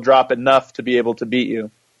efficiency will drop enough to be able to beat you.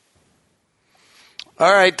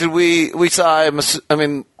 All right. Did we saw,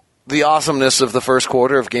 the awesomeness of the first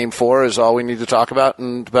quarter of Game 4 is all we need to talk about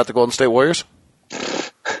about the Golden State Warriors?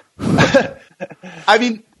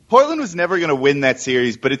 Portland was never going to win that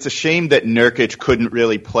series, but it's a shame that Nurkic couldn't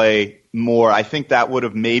really play more. I think that would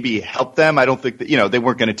have maybe helped them. I don't think that, they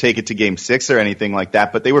weren't going to take it to Game 6 or anything like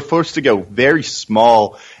that, but they were forced to go very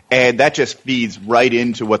small, and that just feeds right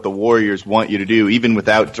into what the Warriors want you to do, even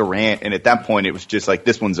without Durant. And at that point, it was just like,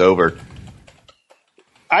 this one's over.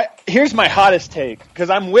 Here's my hottest take, because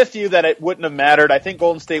I'm with you that it wouldn't have mattered. I think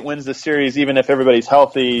Golden State wins the series even if everybody's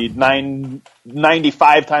healthy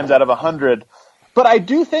 95 times out of 100. But I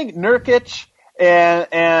do think Nurkic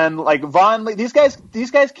and like Vonleh,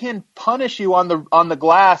 these guys can punish you on the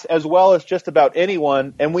glass as well as just about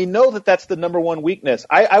anyone, and we know that that's the number one weakness.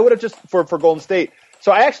 I would have just for Golden State.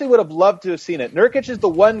 So I actually would have loved to have seen it. Nurkic is the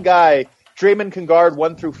one guy Draymond can guard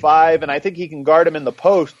 1 through 5, and I think he can guard him in the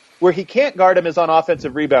post. Where he can't guard him is on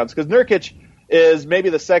offensive rebounds, because Nurkic is maybe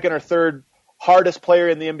the second or third hardest player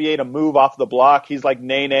in the NBA to move off the block. He's like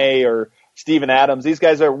Nene or Steven Adams. These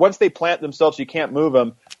guys are, once they plant themselves, you can't move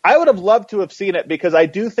them. I would have loved to have seen it, because I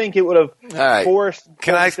do think it would have forced.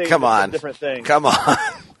 Come on. Different thing. Come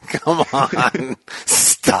on.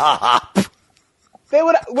 Stop.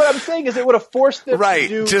 What I'm saying is it would have forced them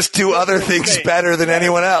to do other things better than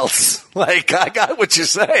anyone else. Like, I got what you're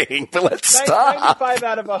saying, but let's stop. 95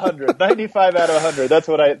 out of 100. 95 out of 100. That's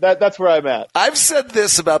where I'm at. I've said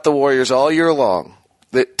this about the Warriors all year long,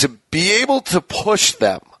 that to be able to push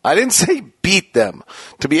them, I didn't say beat them,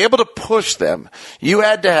 to be able to push them, you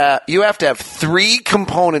have to have three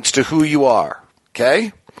components to who you are.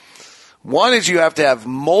 Okay? One is you have to have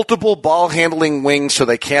multiple ball handling wings so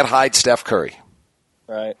they can't hide Steph Curry.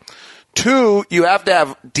 Right. 2, you have to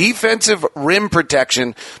have defensive rim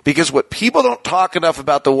protection, because what people don't talk enough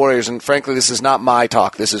about the Warriors, and frankly this is not my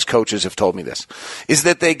talk, this is coaches have told me this, is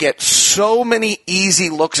that they get so many easy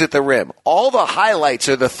looks at the rim. All the highlights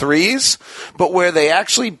are the threes, but where they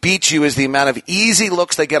actually beat you is the amount of easy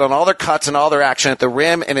looks they get on all their cuts and all their action at the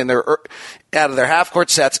rim and in their out of their half-court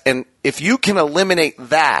sets. And if you can eliminate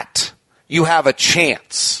that, you have a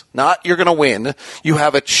chance. Not you're going to win. You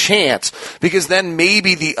have a chance, because then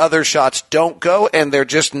maybe the other shots don't go and they're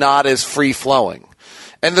just not as free-flowing.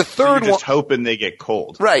 And the third one, you're just hoping they get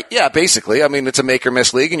cold. Right, yeah, basically. I mean, it's a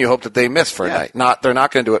make-or-miss league, and you hope that they miss for a night. They're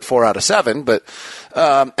not going to do it 4 out of 7. But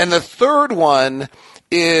and the third one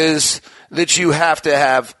is that you have to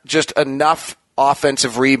have just enough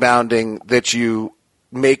offensive rebounding that you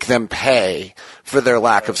make them pay for their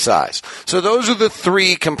lack of size. So those are the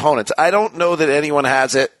three components. I don't know that anyone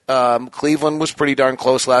has it. Cleveland was pretty darn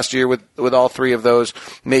close last year with all three of those.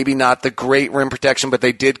 Maybe not the great rim protection, but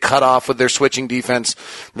they did cut off with their switching defense.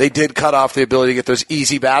 They did cut off the ability to get those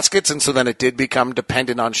easy baskets, and so then it did become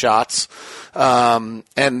dependent on shots. And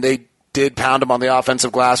they did pound them on the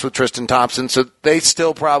offensive glass with Tristan Thompson, so they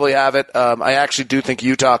still probably have it. I actually do think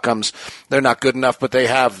Utah comes. They're not good enough, but they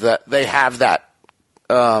have that. They have that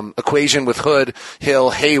equation with Hood, Hill,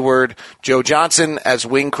 Hayward, Joe Johnson as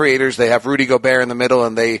wing creators. They have Rudy Gobert in the middle,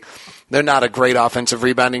 and they're not a great offensive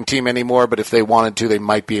rebounding team anymore, but if they wanted to, they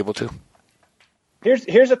might be able to.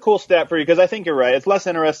 Here's a cool stat for you, because I think you're right. It's less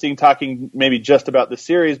interesting talking maybe just about the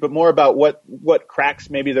series, but more about what cracks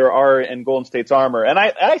maybe there are in Golden State's armor. And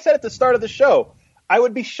I said at the start of the show, I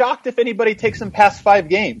would be shocked if anybody takes them past 5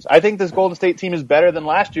 games. I think this Golden State team is better than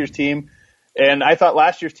last year's team. And I thought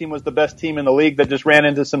last year's team was the best team in the league that just ran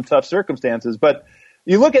into some tough circumstances. But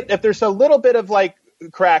you look at, if there's a little bit of like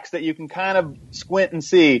cracks that you can kind of squint and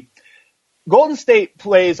see, Golden State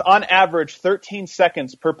plays on average 13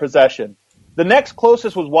 seconds per possession. The next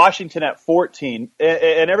closest was Washington at 14,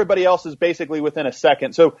 and everybody else is basically within a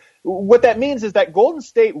second. So what that means is that Golden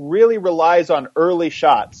State really relies on early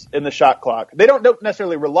shots in the shot clock. They don't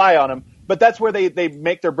necessarily rely on them, but that's where they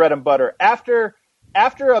make their bread and butter.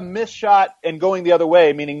 After a missed shot and going the other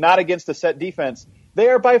way, meaning not against a set defense, they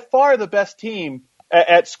are by far the best team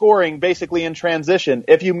at scoring basically in transition.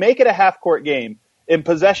 If you make it a half-court game in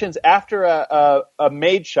possessions after a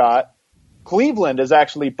made shot, Cleveland is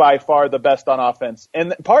actually by far the best on offense.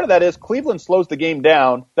 And part of that is Cleveland slows the game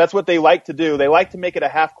down. That's what they like to do. They like to make it a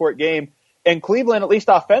half-court game. And Cleveland, at least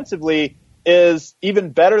offensively, is even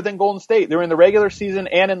better than Golden State. They're in the regular season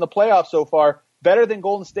and in the playoffs so far, better than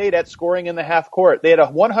Golden State at scoring in the half court. They had a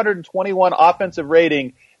 121 offensive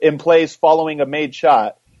rating in plays following a made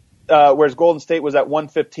shot, whereas Golden State was at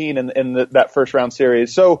 115 in that first round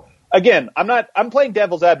series. So again, I'm playing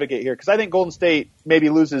devil's advocate here, because I think Golden State maybe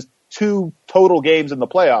loses 2 total games in the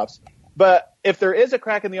playoffs. But if there is a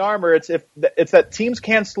crack in the armor, it's that teams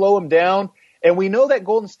can slow them down. And we know that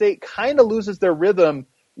Golden State kind of loses their rhythm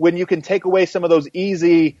when you can take away some of those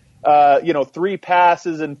easy 3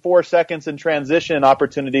 passes in 4 seconds in transition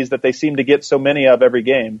opportunities that they seem to get so many of every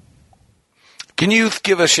game. Can you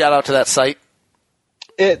give a shout out to that site?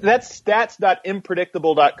 That's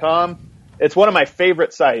stats.impredictable.com. It's one of my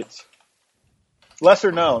favorite sites.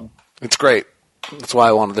 Lesser known. It's great. That's why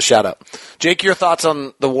I wanted the shout out. Jake, your thoughts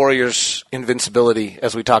on the Warriors' invincibility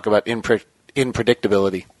as we talk about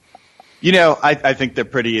unpredictability? You know, I think they're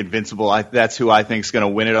pretty invincible. That's who I think is going to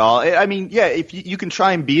win it all. I mean, yeah, if you can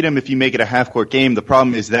try and beat them if you make it a half-court game. The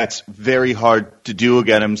problem is that's very hard to do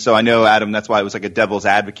against them. So I know, Adam, that's why it was like a devil's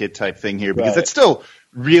advocate type thing here, because it's still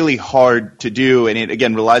really hard to do, and it,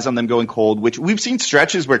 again, relies on them going cold, which we've seen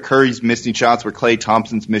stretches where Curry's missing shots, where Klay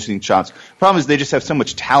Thompson's missing shots. Problem is they just have so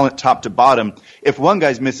much talent top to bottom. If one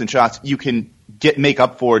guy's missing shots, you can make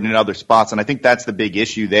up for it in other spots, and I think that's the big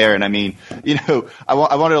issue there. And I mean, I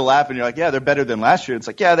wanted to laugh, and you're like, yeah, they're better than last year. It's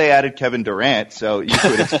like, yeah, they added Kevin Durant, so you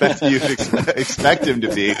would expect him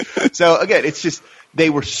to be. So again, it's just they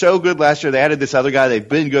were so good last year. They added this other guy. They've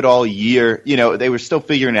been good all year. They were still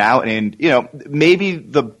figuring it out, and maybe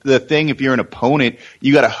the thing, if you're an opponent,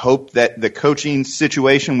 you got to hope that the coaching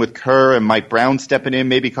situation with Kerr and Mike Brown stepping in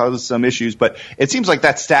maybe causes some issues. But it seems like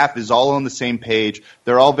that staff is all on the same page.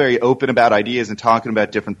 They're all very open about ideas and talking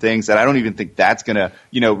about different things, that I don't even think that's going to,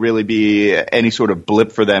 really be any sort of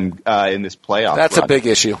blip for them in this playoff That's run. a big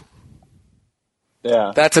issue.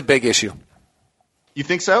 Yeah. That's a big issue. You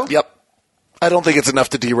think so? Yep. I don't think it's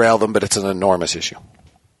enough to derail them, but it's an enormous issue.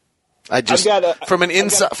 From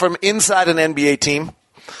inside an NBA team,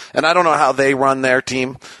 and I don't know how they run their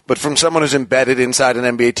team, but from someone who's embedded inside an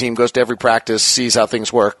NBA team, goes to every practice, sees how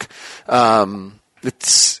things work,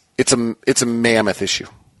 it's a mammoth issue.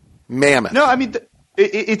 Mammoth. No, I mean,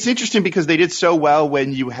 it's interesting because they did so well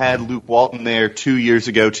when you had Luke Walton there 2 years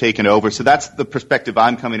ago taking over. So that's the perspective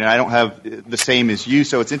I'm coming in. I don't have the same as you.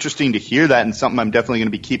 So it's interesting to hear that, and something I'm definitely going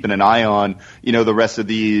to be keeping an eye on, the rest of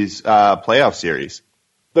these playoff series.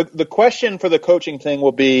 The question for the coaching thing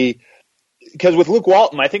will be, because with Luke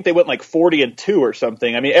Walton, I think they went like 40-2 or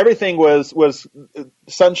something. I mean, everything was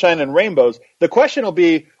sunshine and rainbows. The question will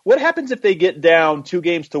be, what happens if they get down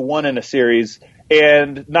 2-1 in a series,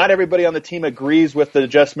 and not everybody on the team agrees with the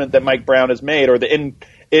adjustment that Mike Brown has made, or the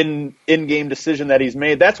in-game decision that he's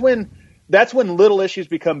made? That's when little issues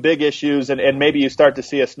become big issues, and maybe you start to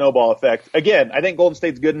see a snowball effect. Again, I think Golden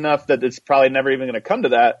State's good enough that it's probably never even going to come to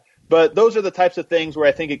that. But those are the types of things where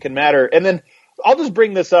I think it can matter. And then I'll just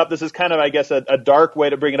bring this up. This is kind of, I guess, a dark way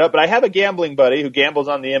to bring it up. But I have a gambling buddy who gambles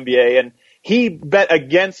on the NBA, and he bet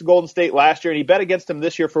against Golden State last year, and he bet against them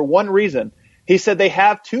this year for one reason. He said they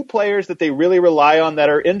have two players that they really rely on that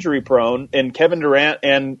are injury prone, in Kevin Durant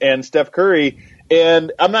and Steph Curry.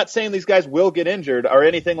 And I'm not saying these guys will get injured or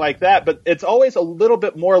anything like that, but it's always a little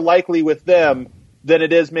bit more likely with them than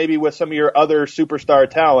it is maybe with some of your other superstar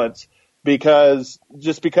talents, because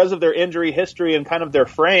of their injury history and kind of their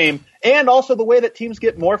frame, and also the way that teams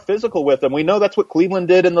get more physical with them. We know that's what Cleveland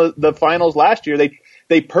did in the finals last year.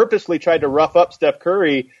 They purposely tried to rough up Steph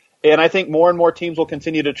Curry, and I think more and more teams will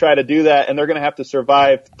continue to try to do that, and they're going to have to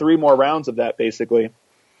survive 3 more rounds of that, basically.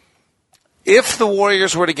 If the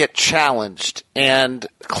Warriors were to get challenged, and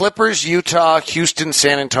Clippers, Utah, Houston,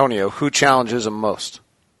 San Antonio, who challenges them most?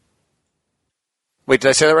 Wait, did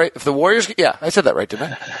I say that right? If the Warriors, yeah, I said that right,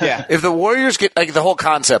 didn't I? Yeah. If the Warriors get, the whole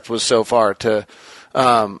concept was so far to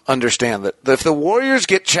understand that if the Warriors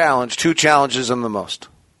get challenged, who challenges them the most?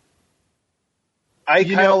 I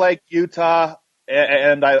kind of like Utah,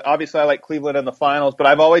 and I like Cleveland in the finals, but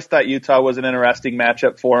I've always thought Utah was an interesting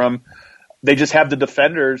matchup for them. They just have the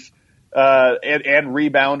defenders and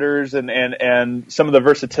rebounders and some of the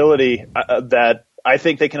versatility that I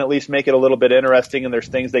think they can at least make it a little bit interesting, and there's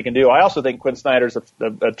things they can do. I also think Quinn Snyder's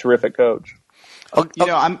a terrific coach.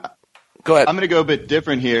 Go ahead. I'm going to go a bit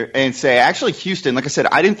different here and say, actually, Houston, like I said,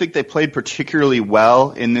 I didn't think they played particularly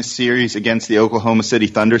well in this series against the Oklahoma City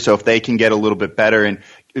Thunder. So if they can get a little bit better and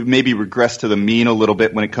maybe regress to the mean a little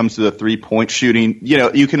bit when it comes to the three-point shooting,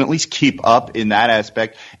 you can at least keep up in that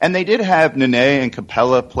aspect. And they did have Nene and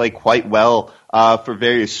Capella play quite well for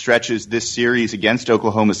various stretches this series against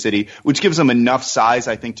Oklahoma City, which gives them enough size,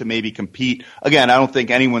 I think, to maybe compete. Again, I don't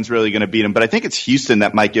think anyone's really going to beat them, but I think it's Houston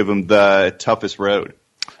that might give them the toughest road.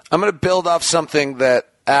 I'm going to build off something that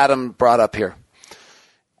Adam brought up here.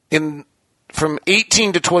 From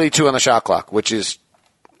 18 to 22 on the shot clock, which is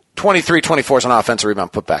 23, 24 is an offensive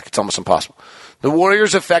rebound putback. It's almost impossible. The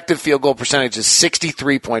Warriors' effective field goal percentage is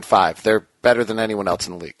 63.5. They're better than anyone else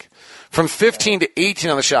in the league. From 15 to 18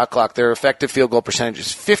 on the shot clock, their effective field goal percentage is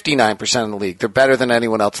 59% in the league. They're better than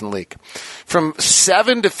anyone else in the league. From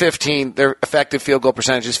 7 to 15, their effective field goal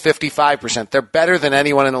percentage is 55%. They're better than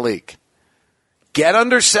anyone in the league. Get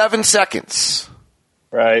under 7 seconds.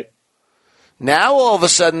 Right. Now, all of a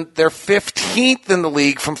sudden, they're 15th in the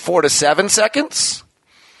league from 4 to 7 seconds.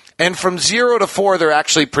 And from 0 to 4, they're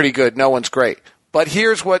actually pretty good. No one's great. But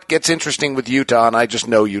here's what gets interesting with Utah, and I just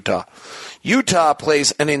know Utah. Utah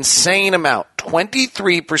plays an insane amount,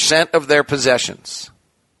 23% of their possessions,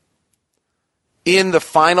 in the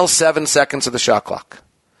final 7 seconds of the shot clock.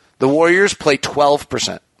 The Warriors play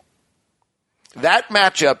 12%. That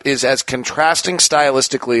matchup is as contrasting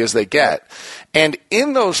stylistically as they get. And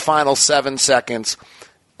in those final 7 seconds,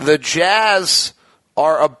 the Jazz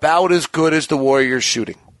are about as good as the Warriors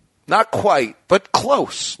shooting. Not quite, but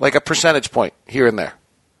close, like a percentage point here and there.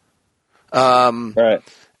 Right.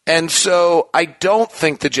 And so I don't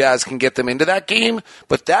think the Jazz can get them into that game,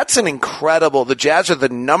 but that's an incredible – the Jazz are the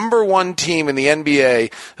number one team in the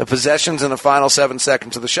NBA of possessions in the final 7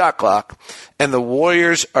 seconds of the shot clock, and the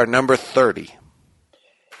Warriors are number 30.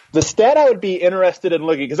 The stat I would be interested in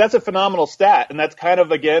looking, because that's a phenomenal stat, and that's kind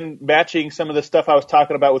of, again, matching some of the stuff I was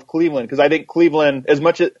talking about with Cleveland, because I think Cleveland, as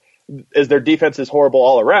much as their defense is horrible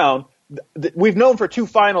all around, we've known for 2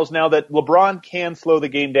 finals now that LeBron can slow the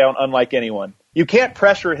game down unlike anyone. You can't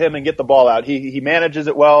pressure him and get the ball out. He manages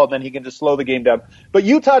it well, and then he can just slow the game down. But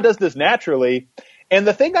Utah does this naturally, and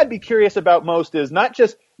the thing I'd be curious about most is not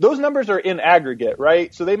just – those numbers are in aggregate,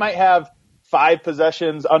 right? So they might have 5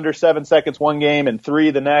 possessions under 7 seconds one game and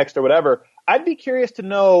 3 the next or whatever. I'd be curious to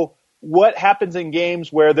know what happens in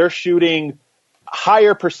games where they're shooting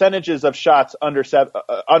higher percentages of shots under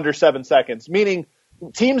 7 seconds, meaning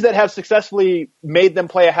teams that have successfully made them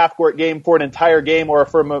play a half-court game for an entire game or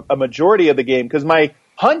for a majority of the game. Because my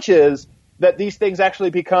hunch is that these things actually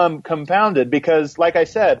become compounded because, like I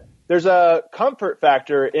said, there's a comfort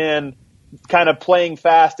factor in kind of playing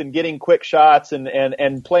fast and getting quick shots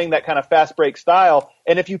and playing that kind of fast break style.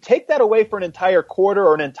 And if you take that away for an entire quarter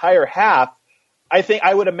or an entire half,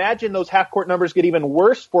 I would imagine those half-court numbers get even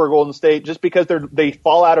worse for Golden State just because they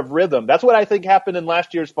fall out of rhythm. That's what I think happened in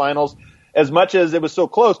last year's finals. As much as it was so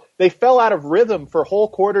close, they fell out of rhythm for whole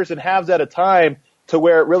quarters and halves at a time to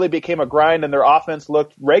where it really became a grind and their offense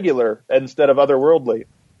looked regular instead of otherworldly.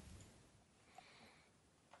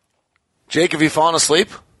 Jake, have you fallen asleep?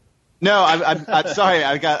 No, I'm sorry.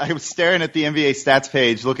 I was staring at the NBA stats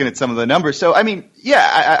page, looking at some of the numbers. So, I mean,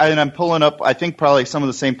 yeah, and I'm pulling up, I think, probably some of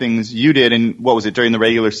the same things you did. And what was it, during the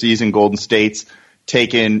regular season, Golden State's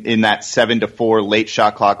taken in that 7-4 late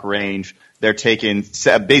shot clock range. They're taking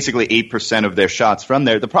basically 8% of their shots from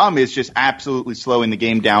there. The problem is just absolutely slowing the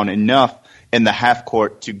game down enough in the half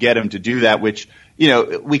court to get them to do that, which, you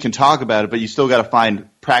know, we can talk about it, but you still got to find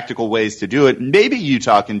practical ways to do it. Maybe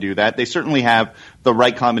Utah can do that. They certainly have the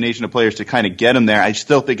right combination of players to kind of get them there. I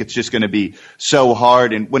still think it's just going to be so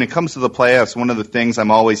hard. And when it comes to the playoffs, one of the things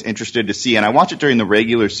I'm always interested to see, and I watch it during the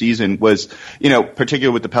regular season, was, you know,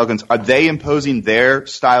 particularly with the Pelicans, are they imposing their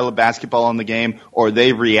style of basketball on the game, or are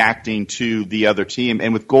they reacting to the other team?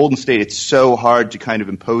 And with Golden State, it's so hard to kind of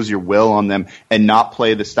impose your will on them and not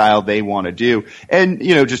play the style they want to do. And,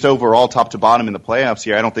 you know, just overall, top to bottom in the playoffs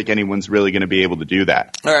here, I don't think anyone's really going to be able to do that.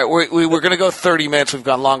 All right, we're going to go 30 minutes. We've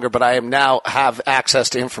gone longer, but I am now have access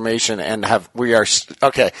to information and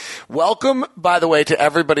okay. Welcome, by the way, to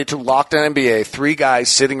everybody to Locked On NBA. 3 guys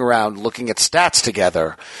sitting around looking at stats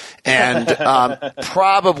together and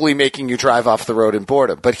probably making you drive off the road in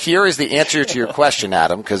boredom. But here is the answer to your question,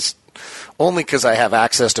 Adam, because I have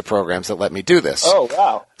access to programs that let me do this. Oh,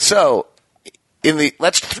 wow. So,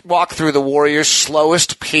 let's walk through the Warriors'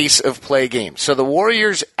 slowest pace of play game. So the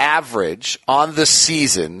Warriors average on the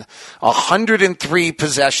season 103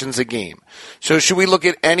 possessions a game. So should we look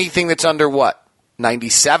at anything that's under what?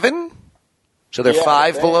 97? So they're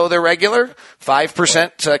 5 below their regular?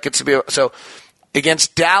 5%. So that gets to be so.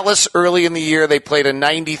 Against Dallas early in the year, they played a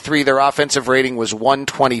 93. Their offensive rating was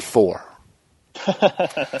 124.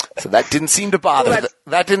 So that didn't seem to bother.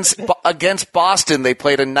 That didn't. Against Boston, they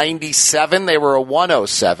played a 97. They were a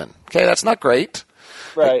 107. Okay, that's not great.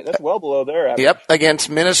 Right, that's well below their average. Yep. Against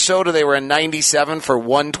Minnesota, they were a 97 for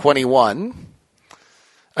 121.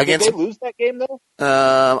 Did they lose that game though?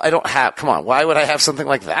 I don't have. Come on, why would I have something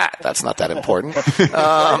like that? That's not that important.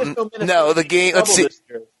 No, the game. Let's see.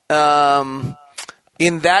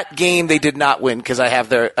 In that game, they did not win because I have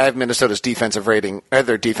Minnesota's defensive rating.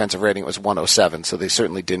 Their defensive rating was 107, so they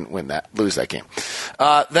certainly didn't lose that game.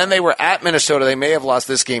 Then they were at Minnesota. They may have lost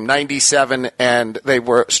this game 97, and they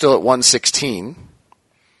were still at 116.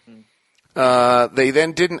 They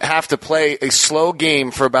then didn't have to play a slow game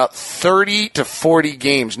for about 30 to 40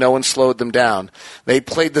 games. No one slowed them down. They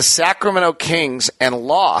played the Sacramento Kings and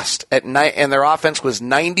lost at night, and their offense was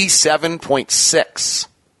 97.6.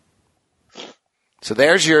 So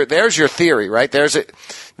there's your theory, right? There's it.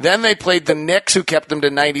 Then they played the Knicks, who kept them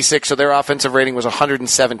to 96, so their offensive rating was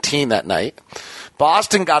 117 that night.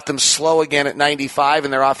 Boston got them slow again at 95,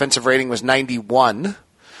 and their offensive rating was 91.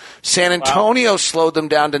 San Antonio slowed them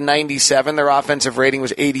down to 97. Their offensive rating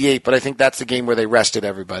was 88, but I think that's the game where they rested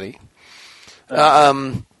everybody.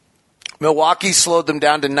 Milwaukee slowed them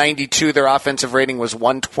down to 92. Their offensive rating was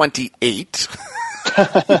 128.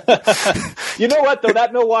 You know what, though?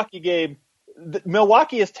 That Milwaukee game,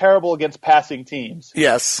 Milwaukee is terrible against passing teams.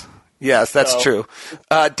 Yes. Yes, that's true.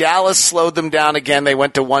 Dallas slowed them down again. They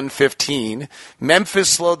went to 115. Memphis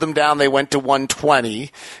slowed them down. They went to 120.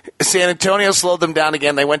 San Antonio slowed them down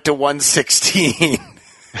again. They went to 116.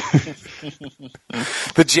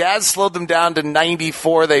 The Jazz slowed them down to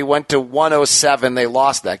 94. They went to 107. They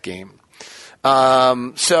lost that game.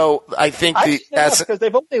 So I think because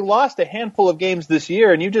they've only lost a handful of games this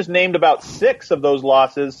year, and you just named about 6 of those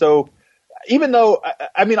losses. So even though,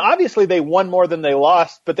 I mean, obviously they won more than they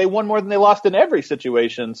lost, but they won more than they lost in every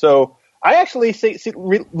situation. So I actually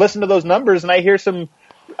listen to those numbers, and I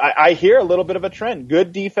hear a little bit of a trend.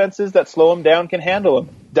 Good defenses that slow them down can handle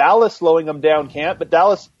them. Dallas slowing them down can't, but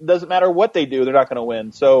Dallas, doesn't matter what they do, they're not going to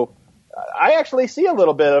win. So I actually see a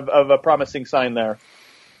little bit of a promising sign there.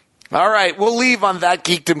 All right, we'll leave on that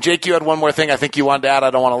geekdom. Jake, you had one more thing I think you wanted to add. I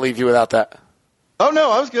don't want to leave you without that. Oh,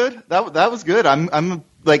 no, I was good. That was good. I'm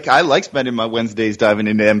like, I like spending my Wednesdays diving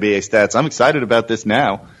into NBA stats. I'm excited about this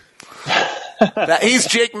now. He's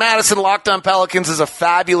Jake Madison. Locked on Pelicans is a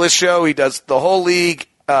fabulous show. He does the whole league.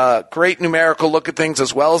 Great numerical look at things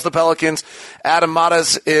as well as the Pelicans. Adam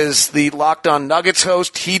Matas is the Locked On Nuggets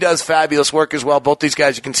host. He does fabulous work as well. Both these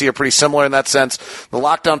guys you can see are pretty similar in that sense. The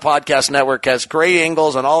Locked On Podcast Network has great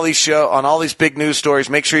angles on all these big news stories.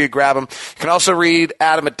 Make sure you grab them. You can also read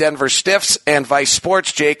Adam at Denver Stiffs and Vice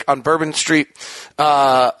Sports, Jake on Bourbon Street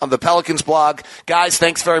on the Pelicans blog. Guys,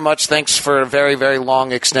 thanks very much. Thanks for a very, very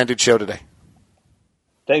long extended show today.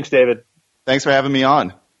 Thanks, David. Thanks for having me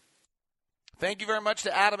on. Thank you very much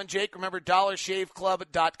to Adam and Jake. Remember,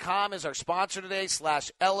 dollarshaveclub.com is our sponsor today,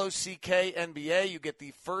 /LOCKNBA. You get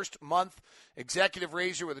the first month executive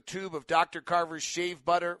razor with a tube of Dr. Carver's shave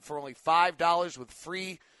butter for only $5 with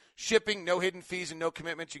free shipping, no hidden fees, and no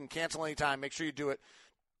commitments. You can cancel anytime. Make sure you do it.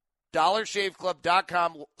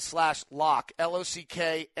 dollarshaveclub.com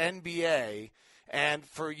 /Locke, LOCKNBA. And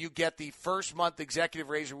you get the first month executive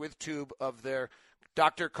razor with tube of their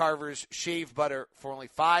Dr. Carver's shave butter for only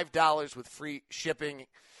 $5 with free shipping.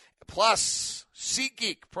 Plus,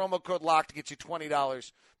 SeatGeek, promo code LOCK to get you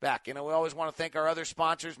 $20 back. We always want to thank our other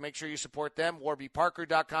sponsors. Make sure you support them.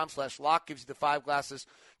 warbyparker.com /Locke gives you the 5 glasses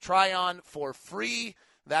try-on for free.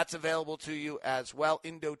 That's available to you as well.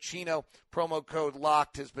 Indochino, promo code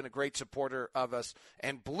LOCKED, has been a great supporter of us.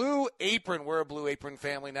 And Blue Apron, we're a Blue Apron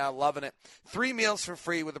family now, loving it. 3 meals for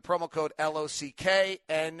free with the promo code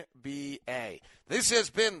LOCKNBA. This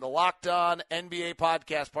has been the Locked On NBA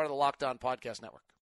podcast, part of the Locked On Podcast Network.